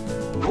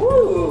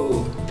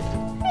 Ooh!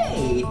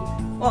 Hey,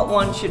 what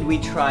one should we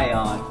try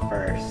on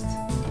first?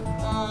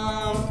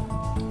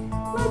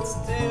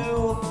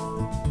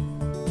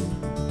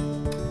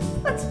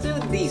 Let's do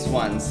these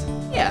ones.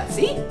 Yeah,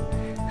 see?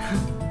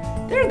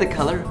 They're the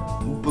color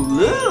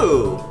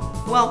blue.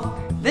 Well,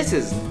 this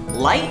is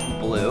light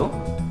blue,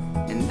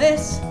 and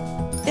this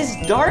is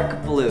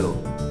dark blue.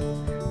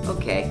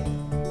 Okay,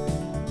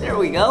 there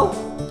we go.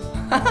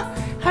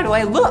 How do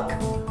I look?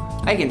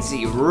 I can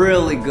see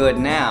really good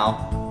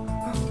now.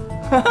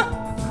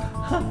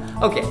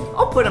 Okay,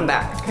 I'll put them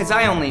back, because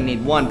I only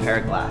need one pair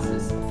of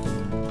glasses.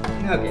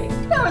 Okay,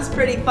 that was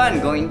pretty fun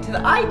going to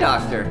the eye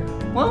doctor.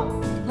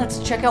 Well, let's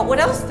check out what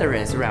else there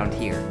is around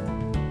here.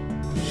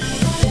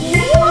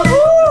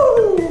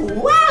 Woohoo!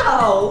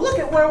 Wow, look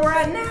at where we're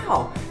at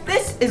now.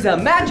 This is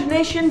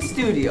Imagination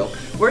Studio,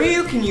 where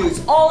you can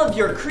use all of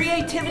your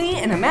creativity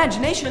and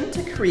imagination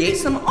to create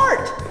some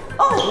art.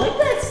 Oh, like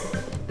this,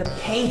 the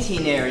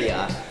painting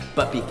area.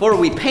 But before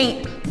we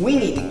paint, we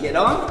need to get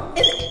on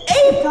an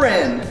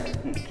apron.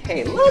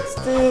 Okay, let's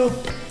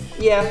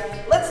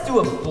do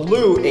a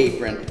blue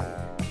apron.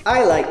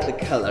 I like the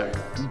color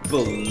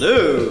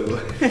blue.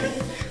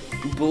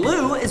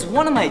 Blue is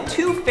one of my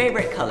 2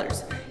 favorite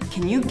colors.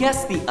 Can you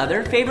guess the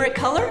other favorite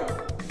color?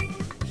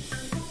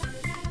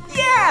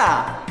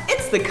 Yeah,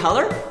 it's the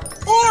color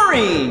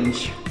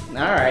orange. All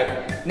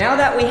right, now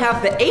that we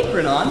have the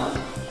apron on,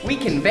 we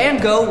can Van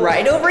Gogh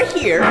right over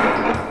here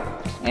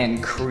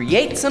and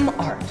create some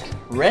art.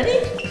 Ready?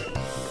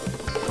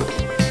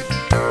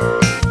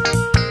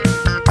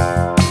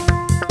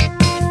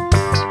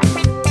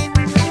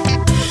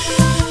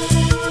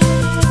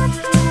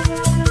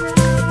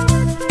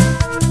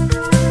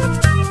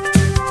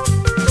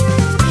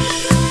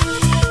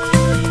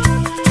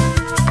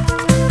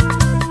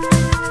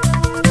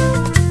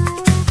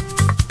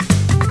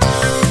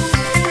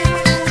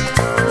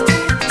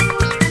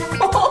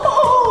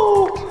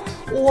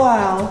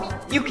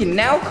 Wow, you can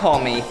now call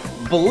me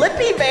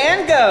Blippi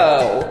Van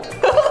Gogh.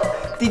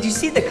 Did you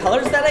see the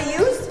colors that I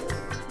used?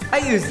 I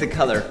used the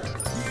color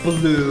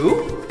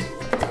blue,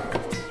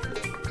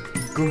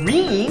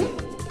 green,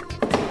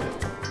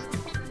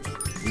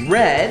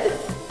 red,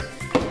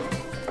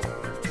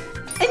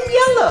 and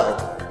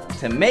yellow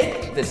to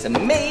make this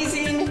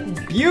amazing,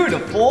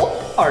 beautiful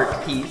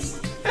art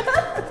piece.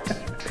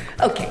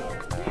 Okay.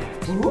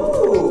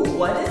 Ooh,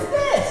 what is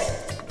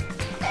this?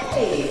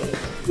 Hey,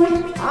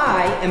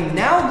 I am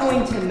now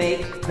going to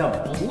make the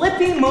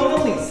Blippi Mona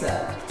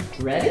Lisa.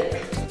 Ready?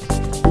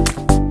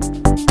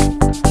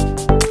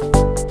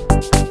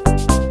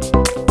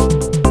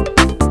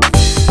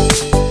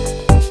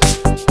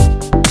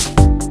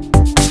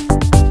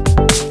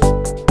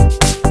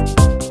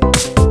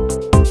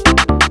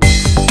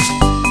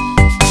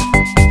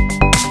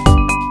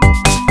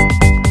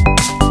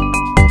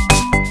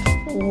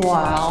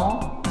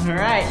 Wow. All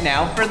right,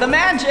 now for the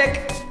magic.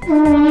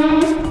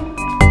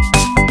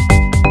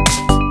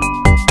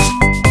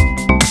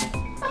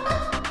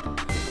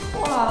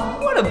 Wow,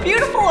 what a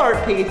beautiful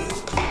art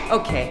piece.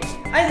 Okay,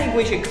 I think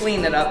we should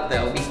clean it up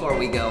though before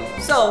we go.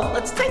 So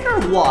let's take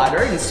our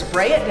water and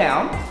spray it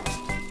down.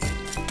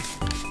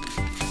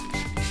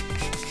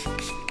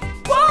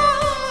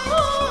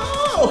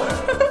 Whoa!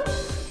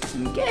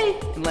 Okay,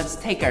 and let's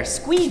take our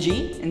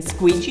squeegee and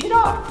squeegee it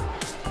off.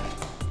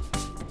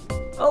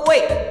 Oh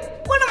wait,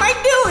 what am I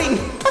doing?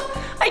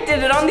 I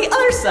did it on the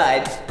other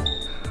side.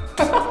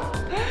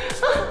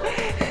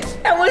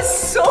 That was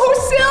so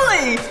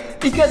silly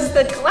because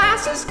the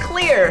glass is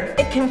clear.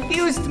 It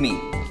confused me.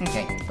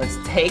 Okay, let's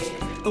take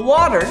the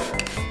water,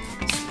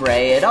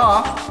 spray it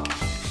off.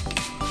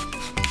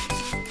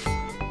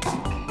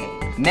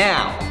 Okay,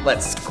 now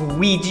let's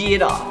squeegee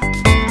it off.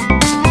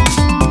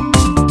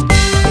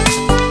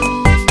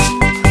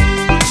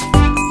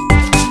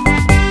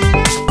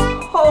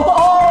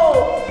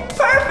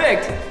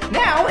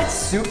 Now it's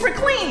super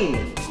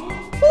clean.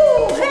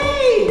 Oh,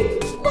 hey,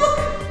 look,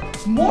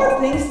 more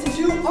things to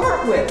do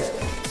art with.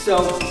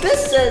 So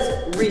this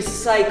says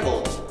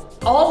recycled.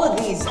 All of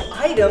these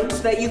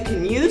items that you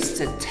can use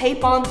to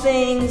tape on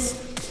things,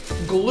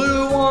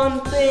 glue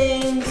on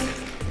things,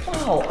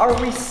 wow, are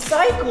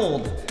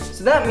recycled.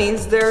 So that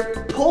means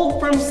they're pulled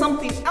from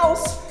something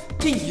else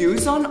to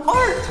use on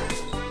art.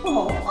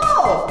 Oh,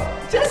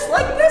 just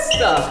like this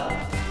stuff.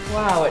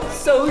 Wow, it's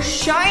so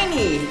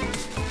shiny.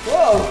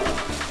 Whoa,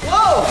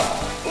 whoa,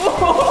 whoa,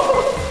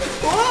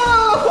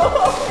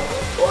 whoa,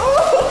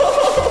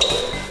 whoa,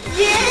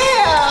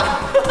 yeah!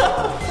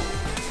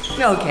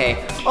 Okay,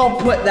 I'll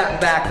put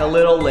that back a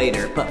little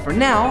later, but for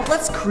now,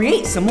 let's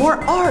create some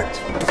more art.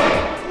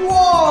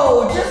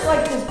 Whoa, just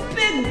like this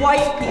big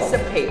white piece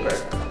of paper.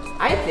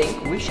 I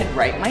think we should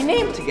write my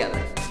name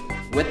together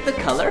with the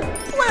color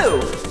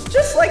blue,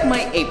 just like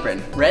my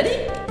apron.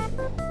 Ready?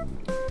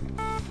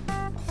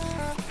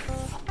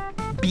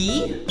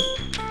 B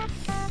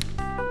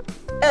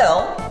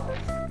L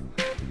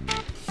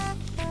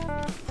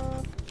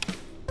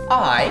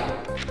I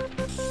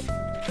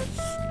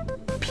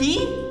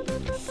P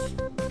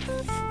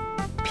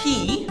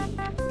P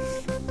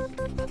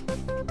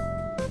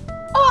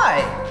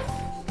I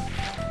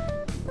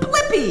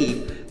Blippi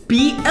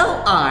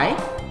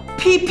B-L-I-P-P-I.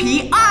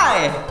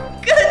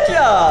 Good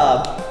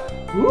job.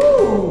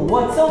 Ooh,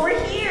 what's over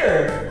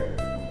here?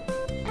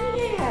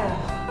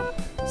 Yeah,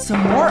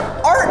 some more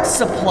art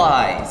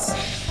supplies.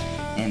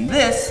 And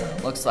this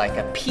looks like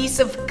a piece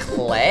of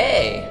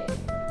clay.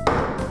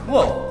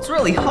 Whoa, it's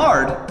really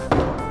hard.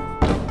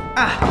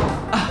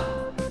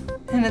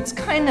 And it's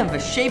kind of the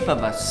shape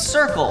of a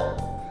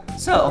circle.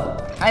 So,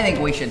 I think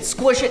we should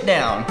squish it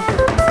down.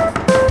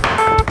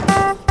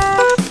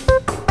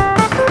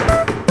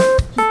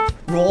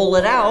 Roll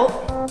it out.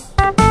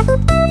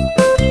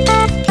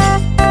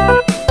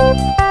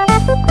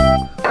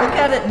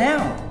 got it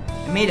now.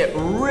 I made it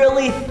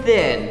really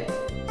thin,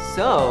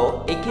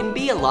 so it can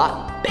be a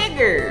lot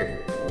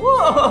bigger.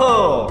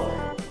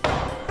 Whoa!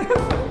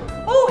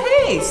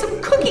 Oh, hey,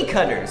 some cookie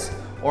cutters.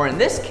 Or in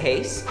this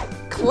case,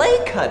 clay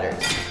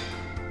cutters.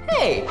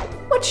 Hey,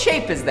 what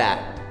shape is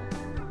that?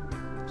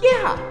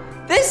 Yeah,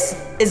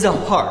 this is a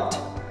heart.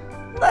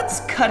 Let's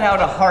cut out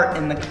a heart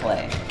in the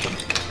clay.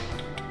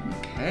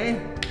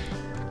 Okay.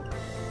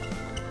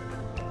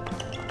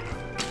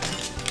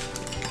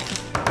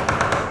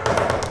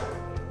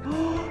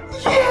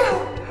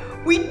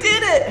 Yeah, we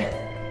did it.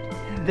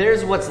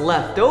 There's what's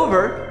left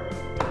over.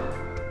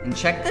 And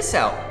check this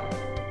out.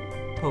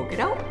 Poke it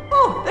out.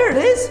 Oh, there it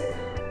is.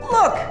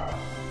 Look,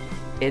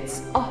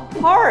 it's a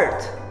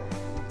heart.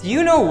 Do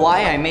you know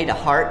why I made a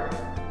heart?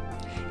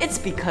 It's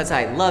because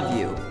I love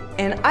you.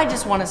 And I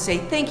just want to say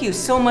thank you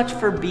so much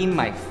for being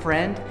my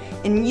friend.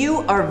 And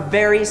you are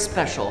very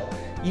special.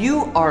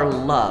 You are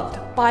loved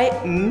by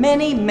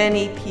many,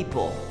 many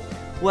people.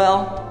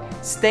 Well,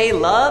 stay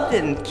loved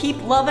and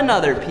keep loving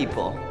other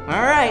people.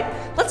 All right,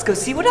 let's go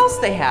see what else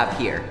they have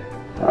here.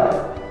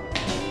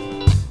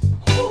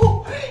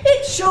 Oh,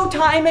 it's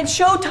showtime, it's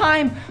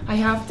showtime. I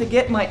have to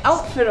get my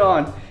outfit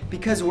on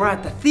because we're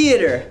at the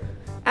theater,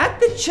 at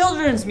the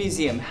Children's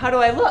Museum. How do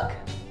I look?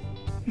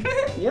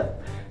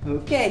 Yep,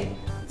 okay.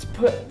 Let's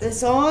put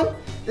this on.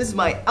 This is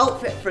my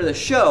outfit for the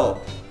show.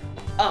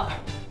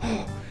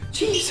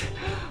 Geez,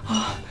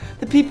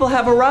 the people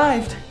have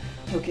arrived.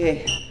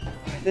 Okay,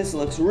 this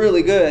looks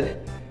really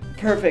good.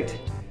 Perfect.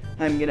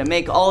 I'm gonna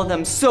make all of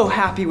them so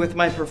happy with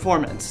my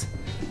performance.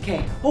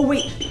 Okay, oh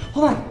wait,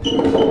 hold on.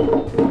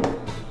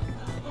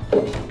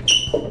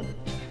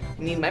 I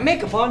need my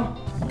makeup on.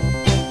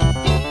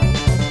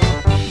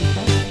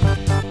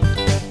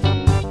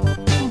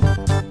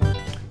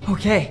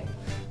 Okay,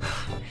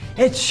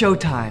 it's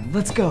showtime.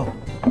 Let's go.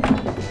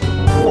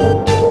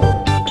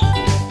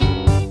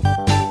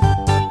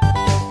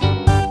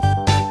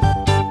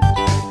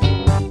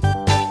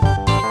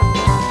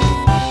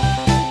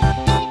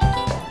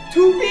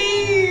 To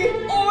be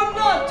or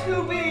not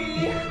to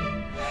be?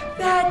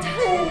 That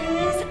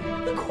is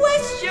the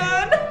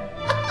question.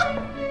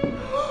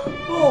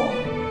 Oh,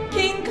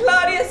 King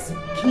Claudius,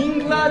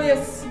 King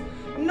Claudius.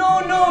 No,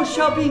 no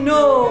shall be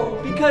no,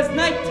 because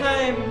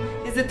nighttime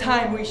is the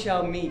time we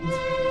shall meet.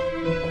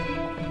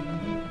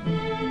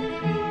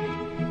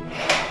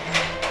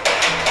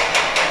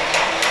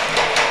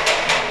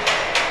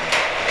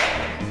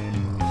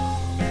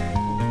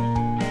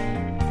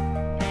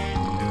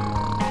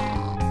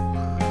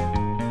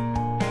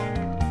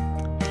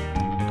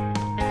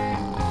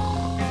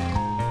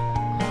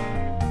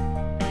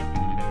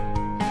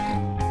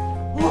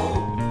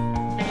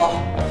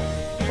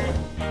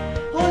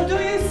 Oh, do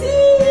you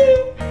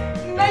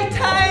see?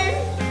 Nighttime!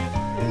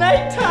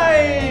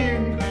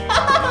 Nighttime!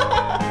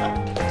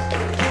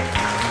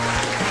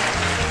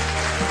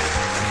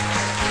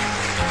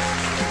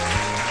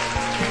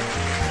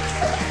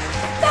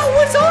 That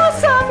was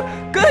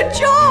awesome! Good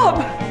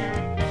job!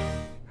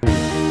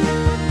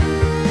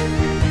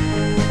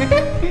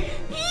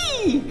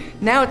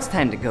 Now it's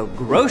time to go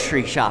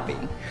grocery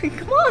shopping.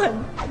 Come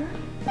on!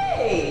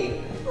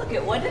 Hey, look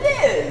at what it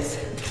is!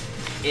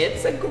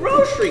 It's a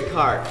grocery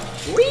cart.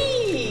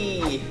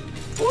 Whee!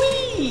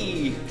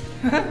 Whee!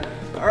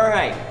 All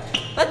right,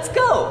 let's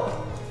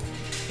go.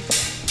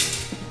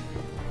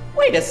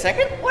 Wait a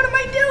second, what am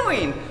I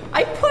doing?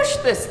 I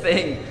pushed this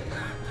thing.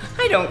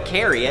 I don't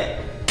carry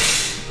it.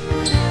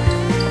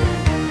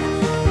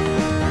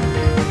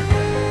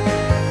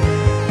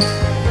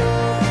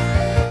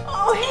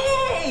 Oh,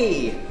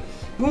 hey!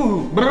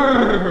 Ooh,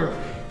 brr.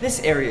 This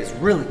area is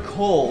really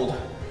cold.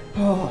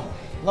 Oh,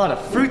 a lot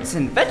of fruits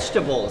and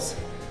vegetables.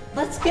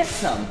 Let's get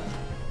some.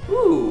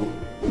 Ooh,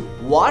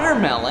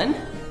 watermelon.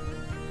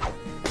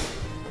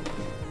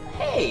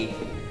 Hey,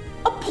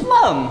 a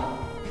plum.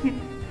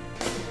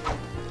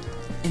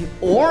 An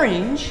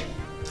orange.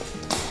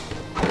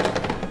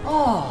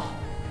 Oh,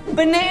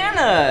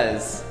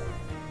 bananas.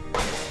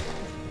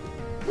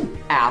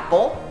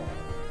 Apple.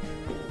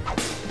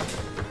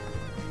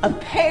 A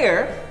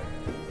pear.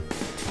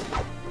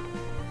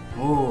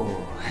 Ooh,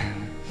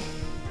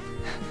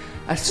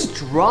 a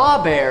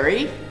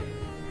strawberry.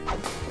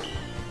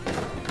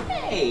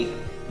 Hey,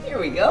 here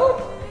we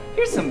go.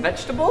 Here's some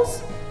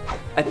vegetables.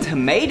 A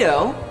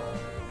tomato.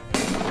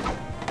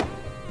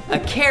 A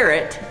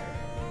carrot.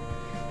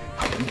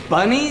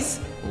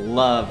 Bunnies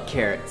love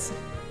carrots.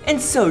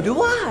 And so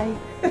do I.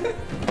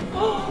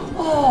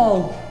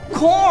 Oh,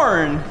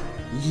 corn.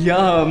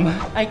 Yum,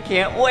 I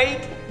can't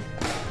wait.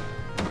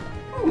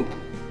 Ooh,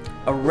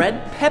 a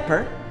red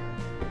pepper.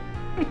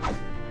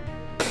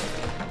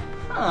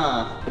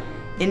 Huh,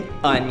 an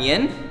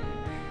onion.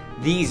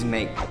 These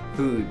make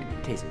food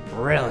taste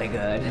really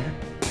good.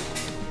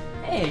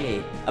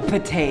 Hey, a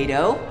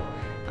potato.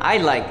 I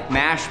like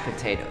mashed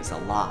potatoes a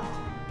lot.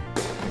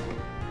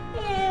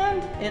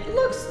 And it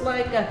looks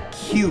like a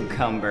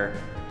cucumber.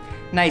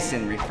 Nice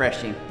and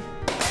refreshing.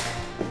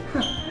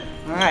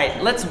 All right,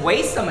 let's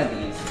weigh some of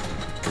these.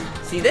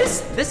 See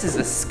this? This is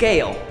a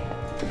scale.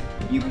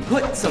 you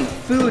put some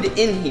food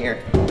in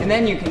here, and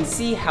then you can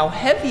see how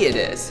heavy it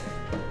is.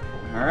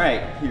 All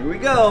right, here we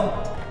go.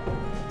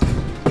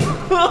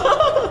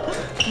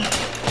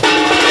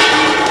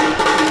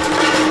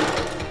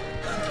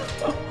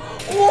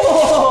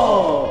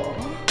 Whoa!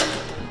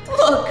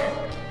 Look,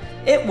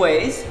 it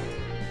weighs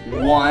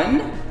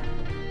 1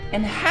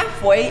 and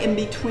halfway in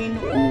between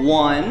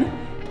 1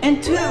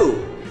 and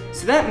 2.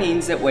 So that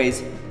means it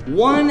weighs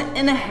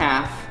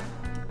 1.5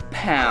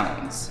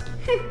 pounds.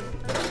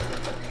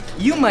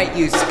 You might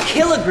use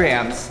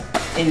kilograms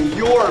in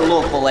your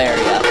local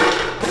area,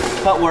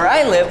 but where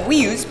I live, we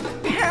use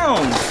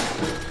pounds.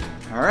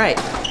 All right,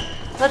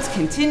 let's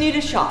continue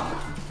to shop.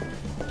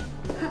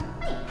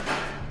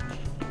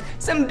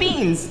 Some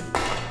beans.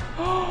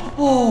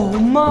 Oh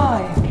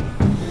my,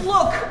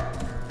 look.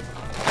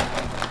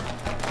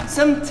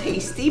 Some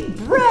tasty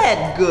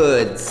bread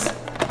goods.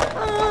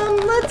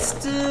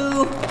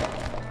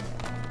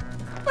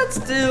 Let's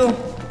do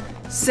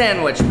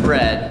sandwich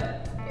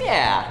bread.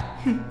 Yeah.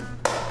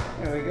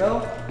 There we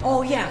go.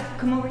 Oh yeah,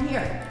 come over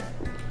here.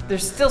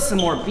 There's still some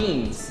more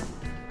beans,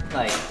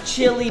 like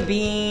chili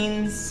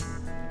beans.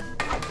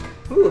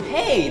 Ooh,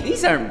 hey,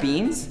 these aren't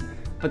beans,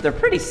 but they're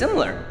pretty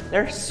similar.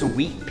 They're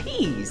sweet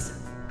peas.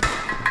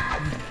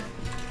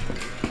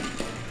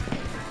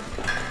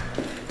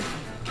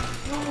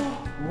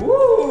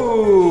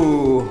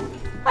 Ooh,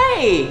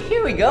 hey,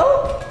 here we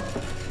go.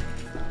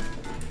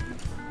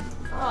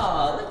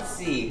 Oh, let's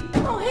see.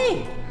 Oh,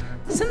 hey,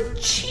 some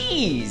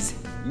cheese.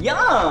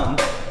 Yum.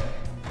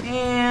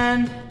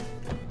 And,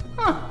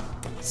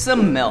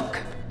 some milk.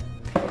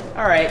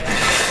 All right,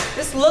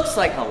 this looks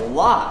like a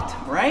lot,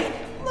 right?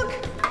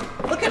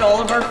 Look at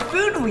all of our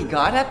food we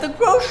got at the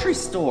grocery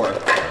store.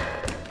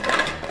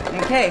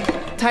 Okay,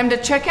 time to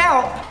check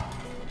out.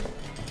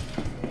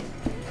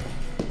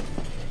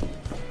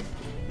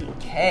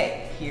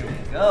 Okay, here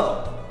we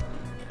go.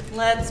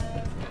 Let's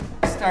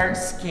start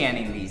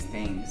scanning these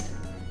things.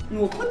 And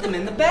we'll put them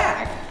in the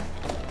bag.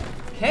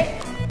 Okay.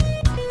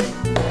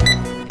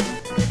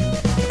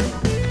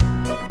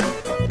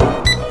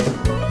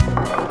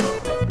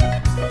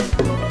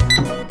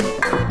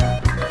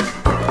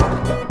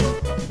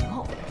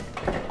 Oh,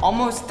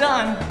 almost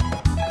done.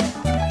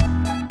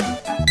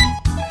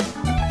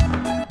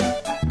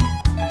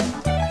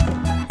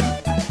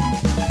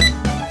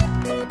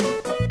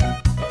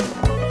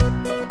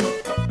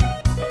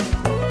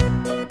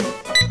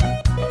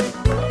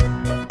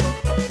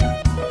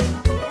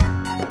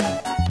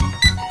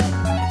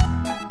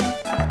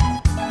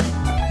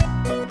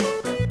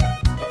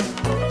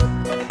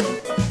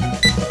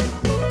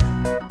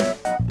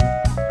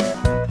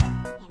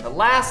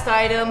 Last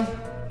item.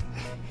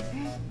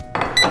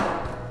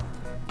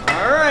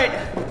 All right,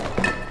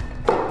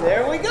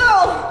 there we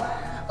go.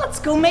 Let's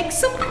go make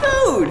some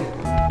food.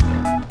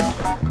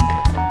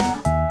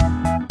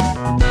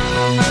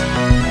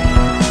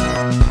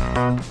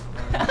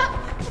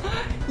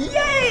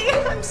 Yay,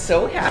 I'm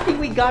so happy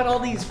we got all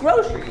these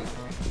groceries.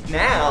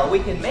 Now we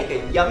can make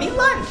a yummy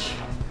lunch.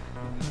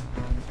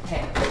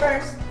 Okay,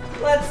 first,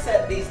 let's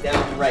set these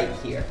down right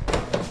here.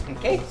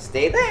 Okay,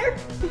 stay there.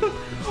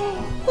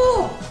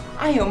 Oh,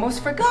 I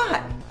almost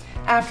forgot.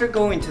 After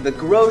going to the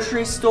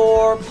grocery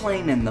store,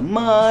 playing in the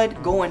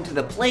mud, going to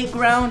the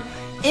playground,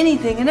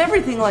 anything and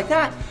everything like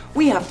that,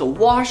 we have to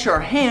wash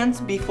our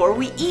hands before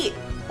we eat,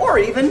 or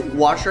even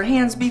wash our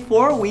hands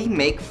before we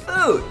make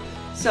food.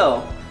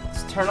 So,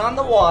 let's turn on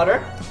the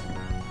water,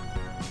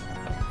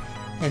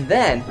 and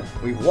then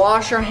we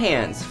wash our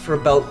hands for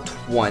about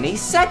 20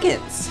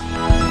 seconds.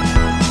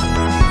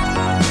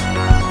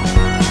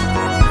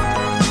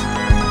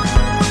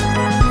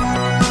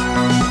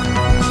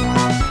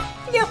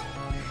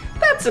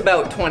 That's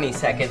about 20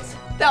 seconds.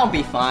 That'll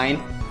be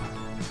fine.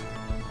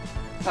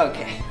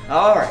 Okay,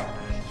 all right.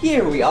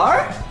 Here we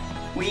are.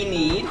 We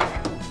need,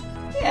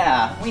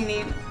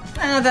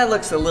 that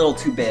looks a little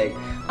too big.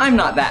 I'm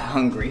not that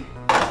hungry.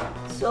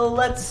 So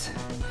let's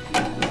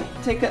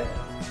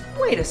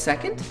wait a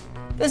second.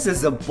 This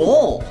is a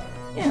bowl.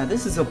 Yeah,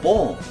 this is a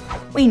bowl.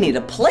 We need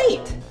a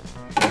plate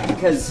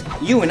because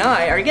you and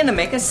I are gonna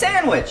make a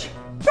sandwich.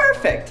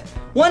 Perfect.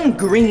 One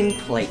green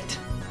plate.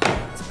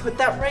 Let's put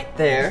that right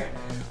there.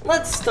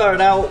 Let's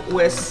start out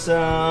with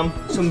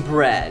some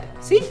bread.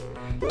 See?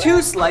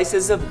 2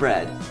 slices of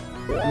bread.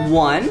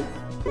 1,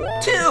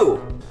 2.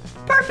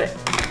 Perfect.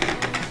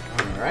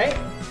 All right.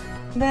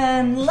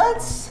 Then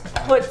let's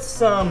put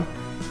some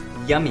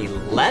yummy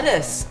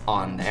lettuce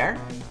on there.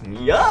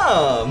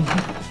 Yum.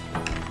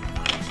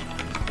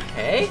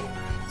 Okay.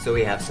 So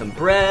we have some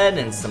bread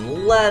and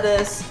some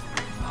lettuce.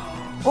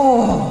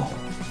 Oh,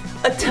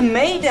 a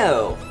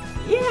tomato.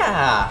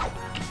 Yeah.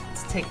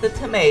 Let's take the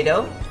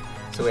tomato.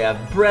 So we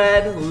have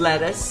bread,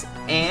 lettuce,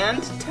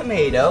 and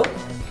tomato.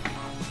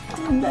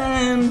 And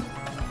then,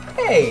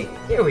 hey,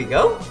 here we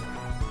go.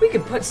 We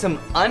could put some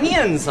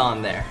onions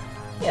on there.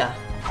 Yeah,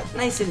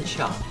 nice and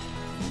chopped.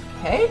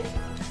 Okay,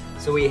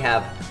 so we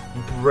have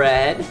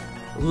bread,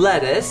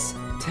 lettuce,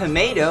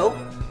 tomato,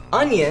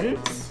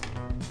 onions,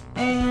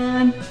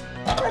 and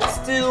let's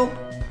do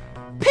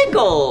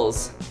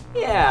pickles.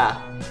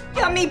 Yeah,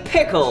 yummy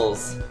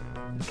pickles.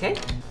 Okay,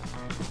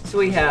 so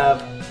we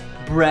have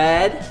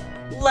bread,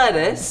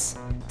 lettuce,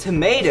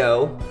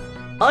 tomato,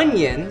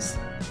 onions,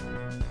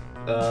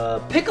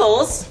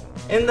 pickles,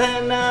 and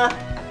then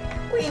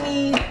we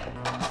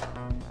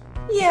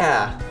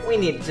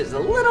need just a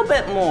little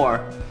bit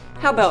more.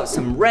 How about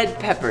some red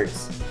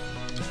peppers?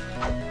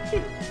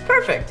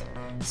 Perfect.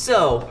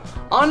 So,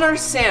 on our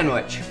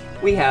sandwich,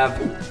 we have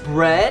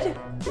bread,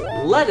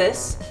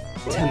 lettuce,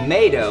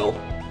 tomato,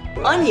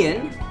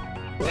 onion,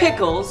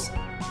 pickles,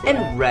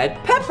 and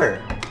red pepper.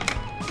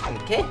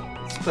 Okay,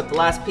 let's put the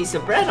last piece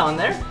of bread on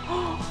there.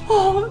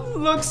 Oh, it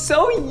looks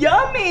so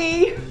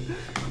yummy.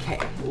 Okay,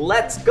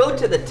 let's go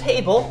to the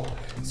table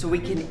so we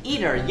can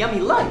eat our yummy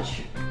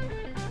lunch.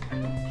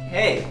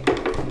 Okay.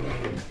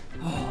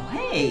 Oh,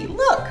 hey,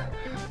 look.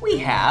 We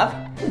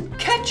have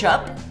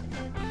ketchup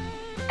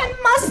and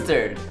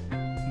mustard.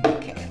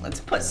 Okay, let's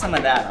put some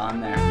of that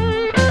on there.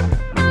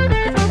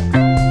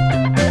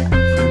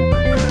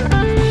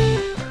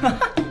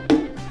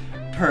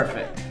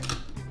 Perfect.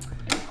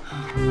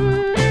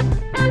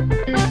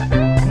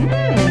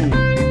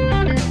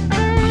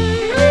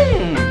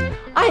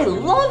 I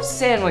love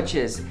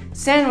sandwiches.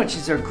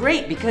 Sandwiches are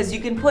great because you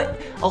can put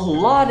a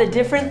lot of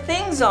different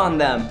things on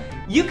them.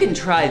 You can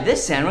try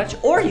this sandwich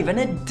or even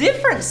a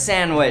different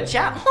sandwich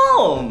at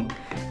home.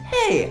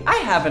 Hey, I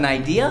have an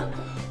idea.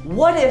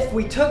 What if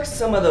we took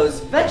some of those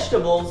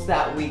vegetables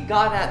that we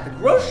got at the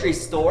grocery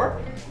store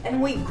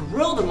and we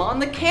grilled them on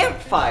the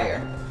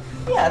campfire?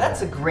 Yeah,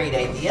 that's a great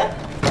idea.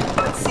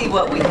 Let's see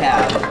what we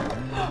have.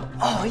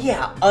 Oh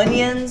yeah,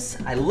 onions.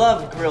 I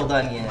love grilled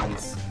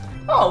onions.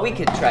 Oh, we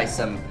could try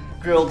some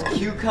grilled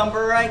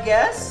cucumber, I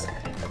guess.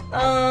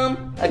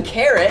 A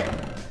carrot.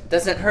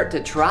 Doesn't hurt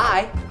to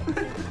try.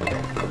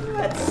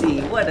 Let's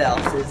see, what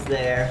else is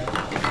there?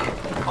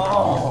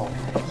 Oh,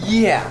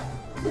 yeah,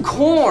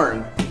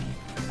 corn.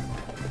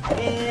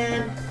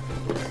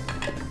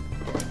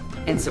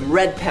 And some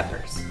red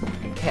peppers.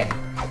 Okay,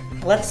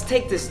 let's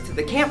take this to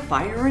the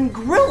campfire and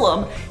grill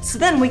them so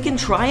then we can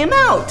try them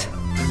out.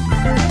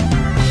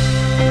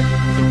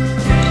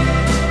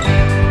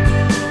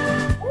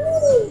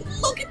 Ooh,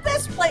 look at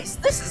this place.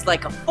 This is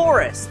like a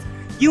forest.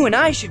 You and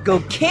I should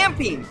go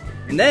camping.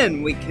 And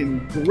then we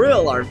can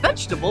grill our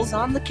vegetables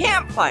on the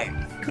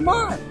campfire. Come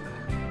on.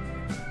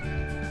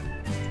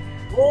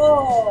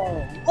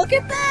 Whoa, look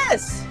at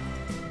this.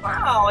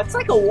 Wow, it's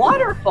like a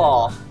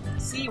waterfall.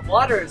 See,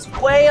 water is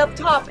way up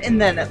top and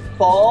then it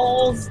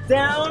falls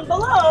down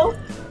below.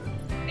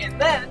 And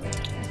then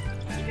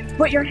you can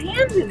put your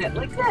hand in it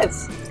like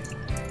this.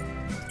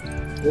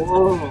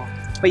 Whoa,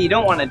 but you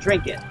don't want to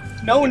drink it.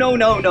 No, no,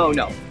 no, no,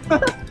 no.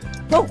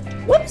 Oh,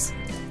 whoops.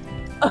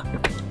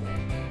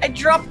 I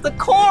dropped the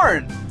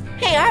corn.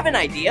 Hey, I have an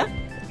idea.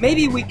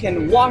 Maybe we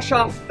can wash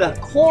off the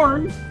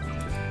corn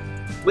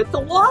with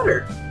the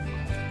water.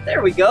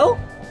 There we go.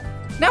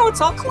 Now it's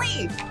all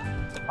clean.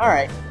 All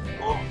right.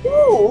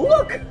 Ooh,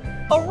 look,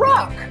 a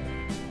rock.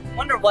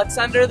 Wonder what's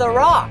under the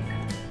rock.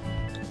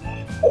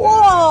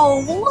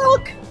 Whoa,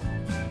 look.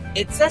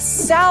 It's a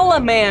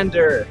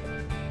salamander.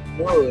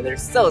 Whoa, they're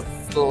so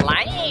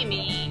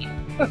slimy.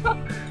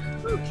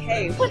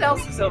 Okay, what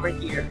else is over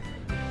here?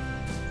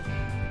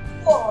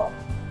 Whoa.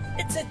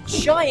 It's a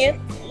giant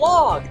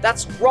log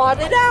that's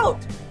rotted out.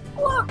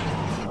 Look.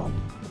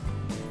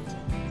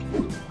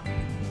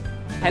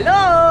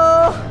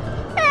 Hello.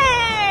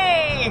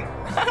 Hey.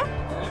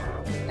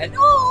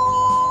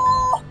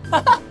 Hello.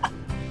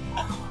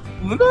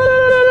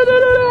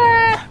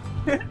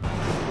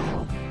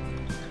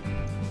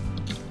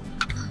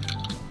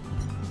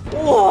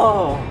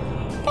 Whoa.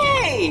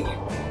 Hey.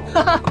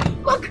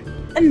 Look,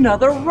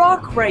 another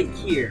rock right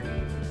here.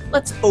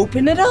 Let's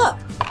open it up.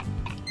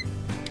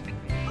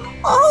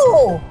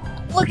 Oh,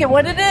 look at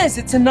what it is.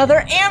 It's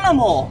another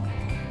animal.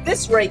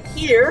 This right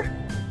here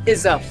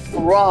is a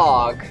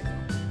frog.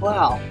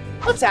 Wow,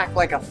 let's act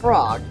like a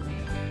frog.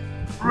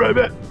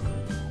 Rabbit,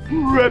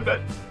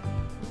 rabbit,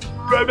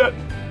 rabbit,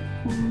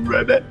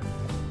 rabbit.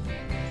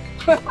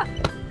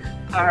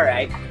 All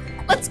right,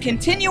 let's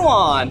continue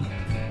on.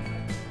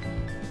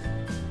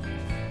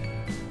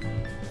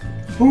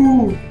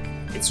 Ooh,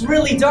 it's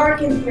really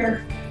dark in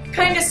here.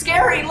 Kind of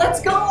scary.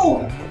 Let's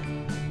go.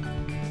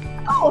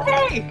 Oh,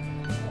 hey.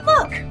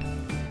 Look,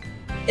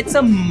 it's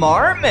a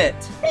marmot.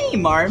 Hey,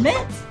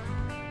 marmot.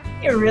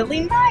 You're really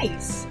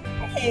nice.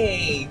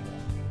 Hey.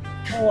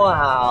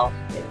 Wow,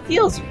 it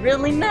feels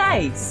really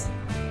nice.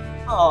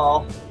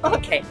 Oh,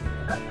 okay.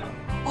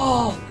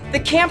 Oh, the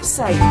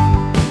campsite.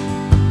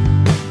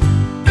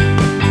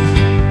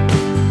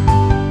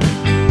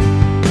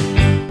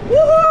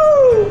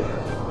 Woohoo!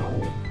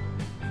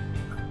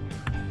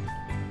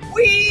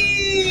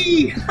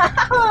 Whee!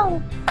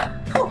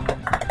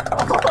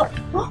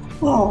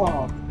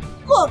 Oh,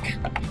 look,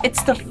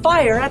 it's the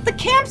fire at the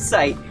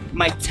campsite.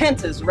 My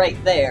tent is right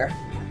there.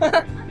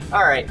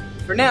 All right,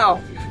 for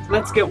now,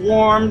 let's get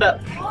warmed up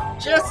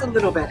just a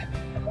little bit.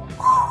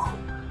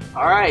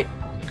 All right,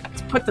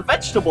 let's put the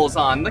vegetables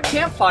on the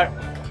campfire.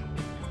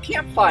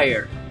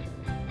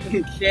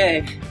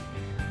 Okay,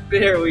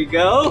 There we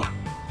go.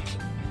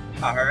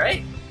 All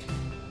right.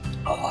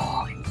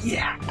 Oh,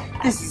 yeah.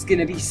 This is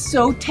gonna be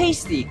so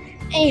tasty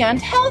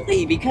and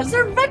healthy because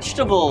they're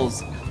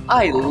vegetables.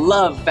 I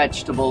love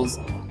vegetables.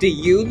 Do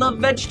you love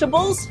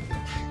vegetables?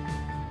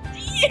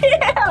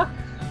 Yeah!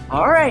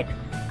 All right,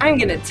 I'm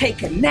gonna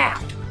take a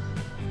nap.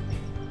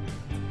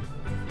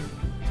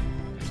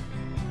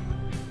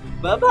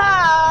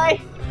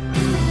 Bye-bye.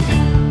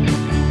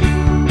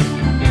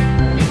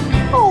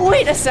 Oh,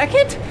 wait a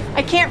second.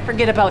 I can't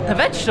forget about the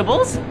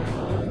vegetables.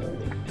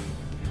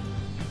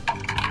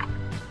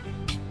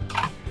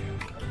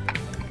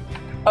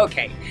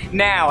 Okay,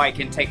 now I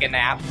can take a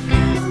nap.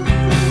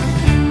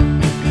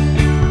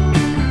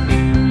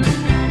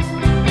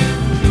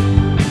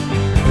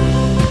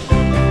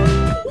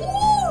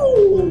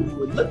 Ooh,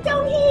 look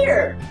down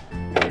here.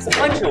 There's a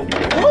bunch of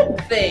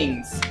wood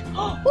things.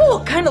 Oh,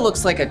 it kind of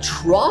looks like a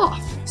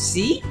trough.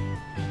 See?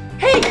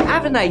 Hey, I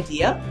have an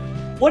idea.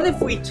 What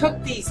if we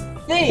took these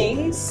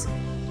things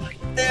like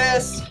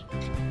this,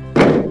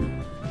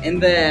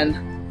 and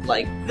then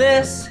like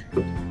this,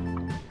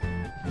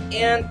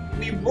 and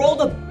we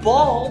rolled a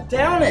ball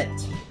down it.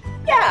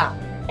 Yeah.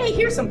 Hey,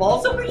 here's some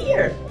balls over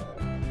here.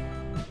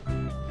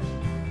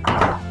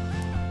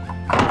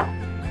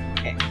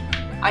 Okay.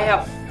 I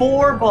have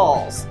 4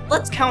 balls.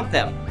 Let's count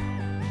them.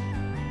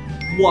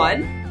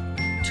 1,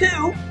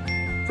 2,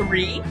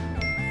 3,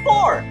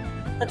 4.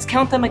 Let's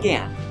count them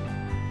again.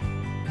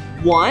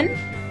 1,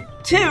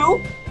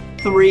 2,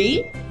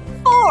 3,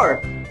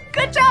 4.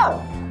 Good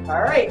job.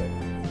 All right.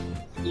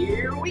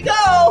 Here we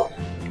go.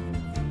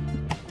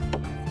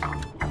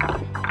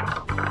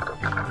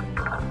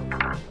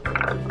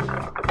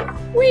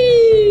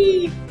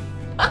 Whee!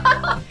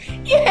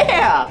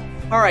 Yeah!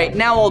 All right,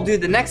 now I'll do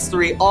the next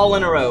 3 all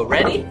in a row.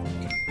 Ready?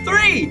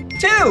 3,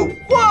 2,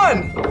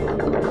 1!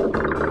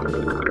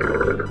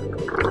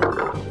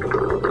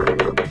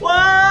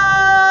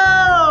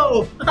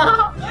 Whoa!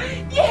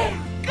 Yeah!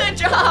 Good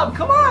job!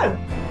 Come on!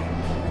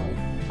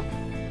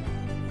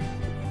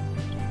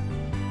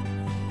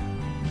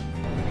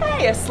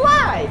 Hey, a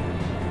slide!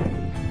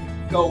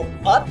 Go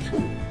up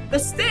the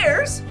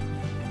stairs,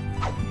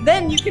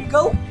 then you can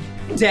go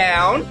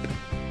down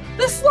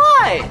the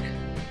slide.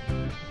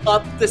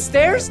 Up the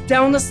stairs,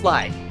 down the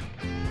slide.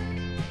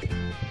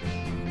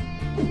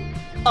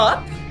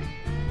 Up.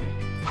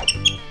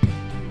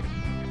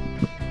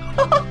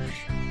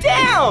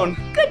 Down.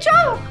 Good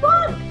job, come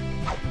on.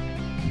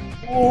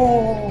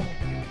 Whoa.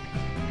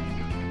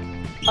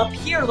 Up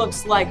here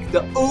looks like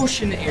the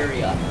ocean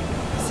area.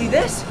 See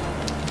this?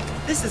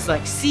 This is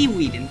like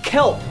seaweed and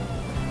kelp.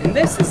 And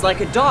this is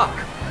like a dock.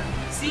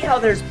 See how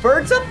there's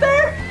birds up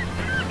there?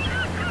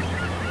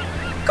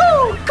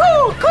 Cool,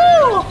 cool,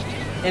 cool!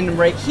 And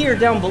right here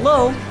down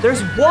below,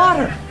 there's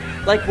water,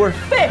 like we're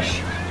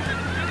fish.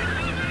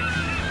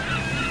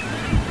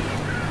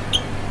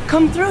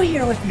 Come through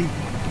here with me.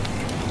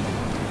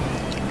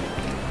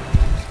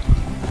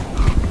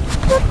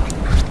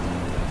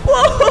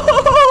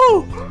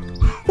 Whoa!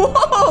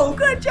 Whoa,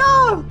 good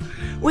job!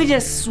 We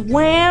just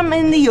swam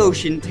in the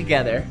ocean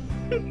together.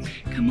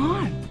 Come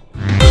on.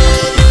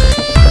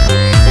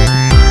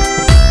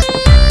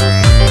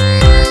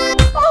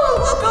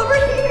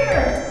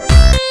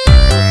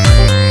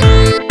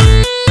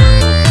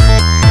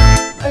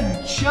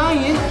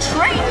 Giant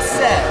train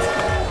set!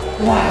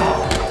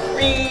 Wow!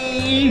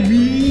 Wee,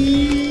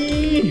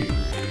 wee,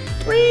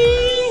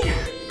 wee,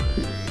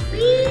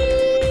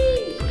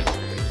 wee.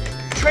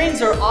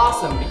 Trains are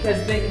awesome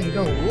because they can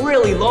go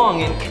really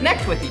long and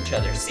connect with each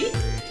other, see?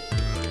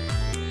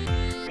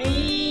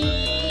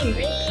 Wee,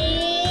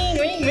 wee,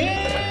 wee,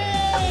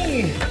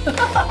 wee.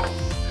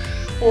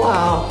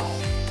 Wow.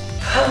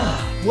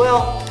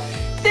 Well,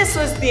 this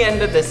was the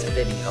end of this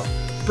video.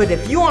 But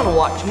if you want to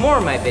watch more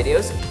of my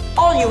videos,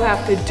 all you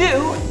have to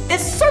do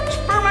is search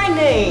for my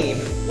name.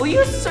 Will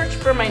you search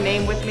for my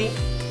name with me?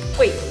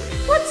 Wait,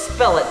 let's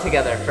spell it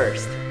together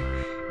first.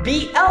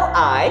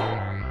 B-L-I-P-P-I,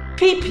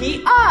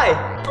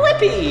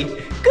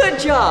 Blippi. Good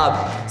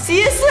job. See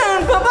you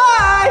soon,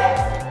 bye-bye.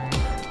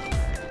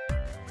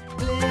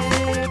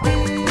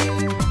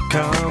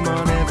 Come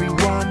on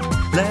everyone,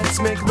 let's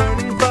make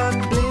learning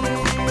fun.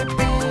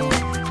 Blippi,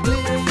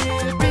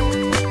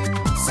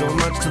 Blippi. So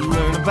much to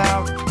learn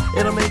about,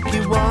 it'll make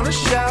you wanna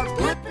shout.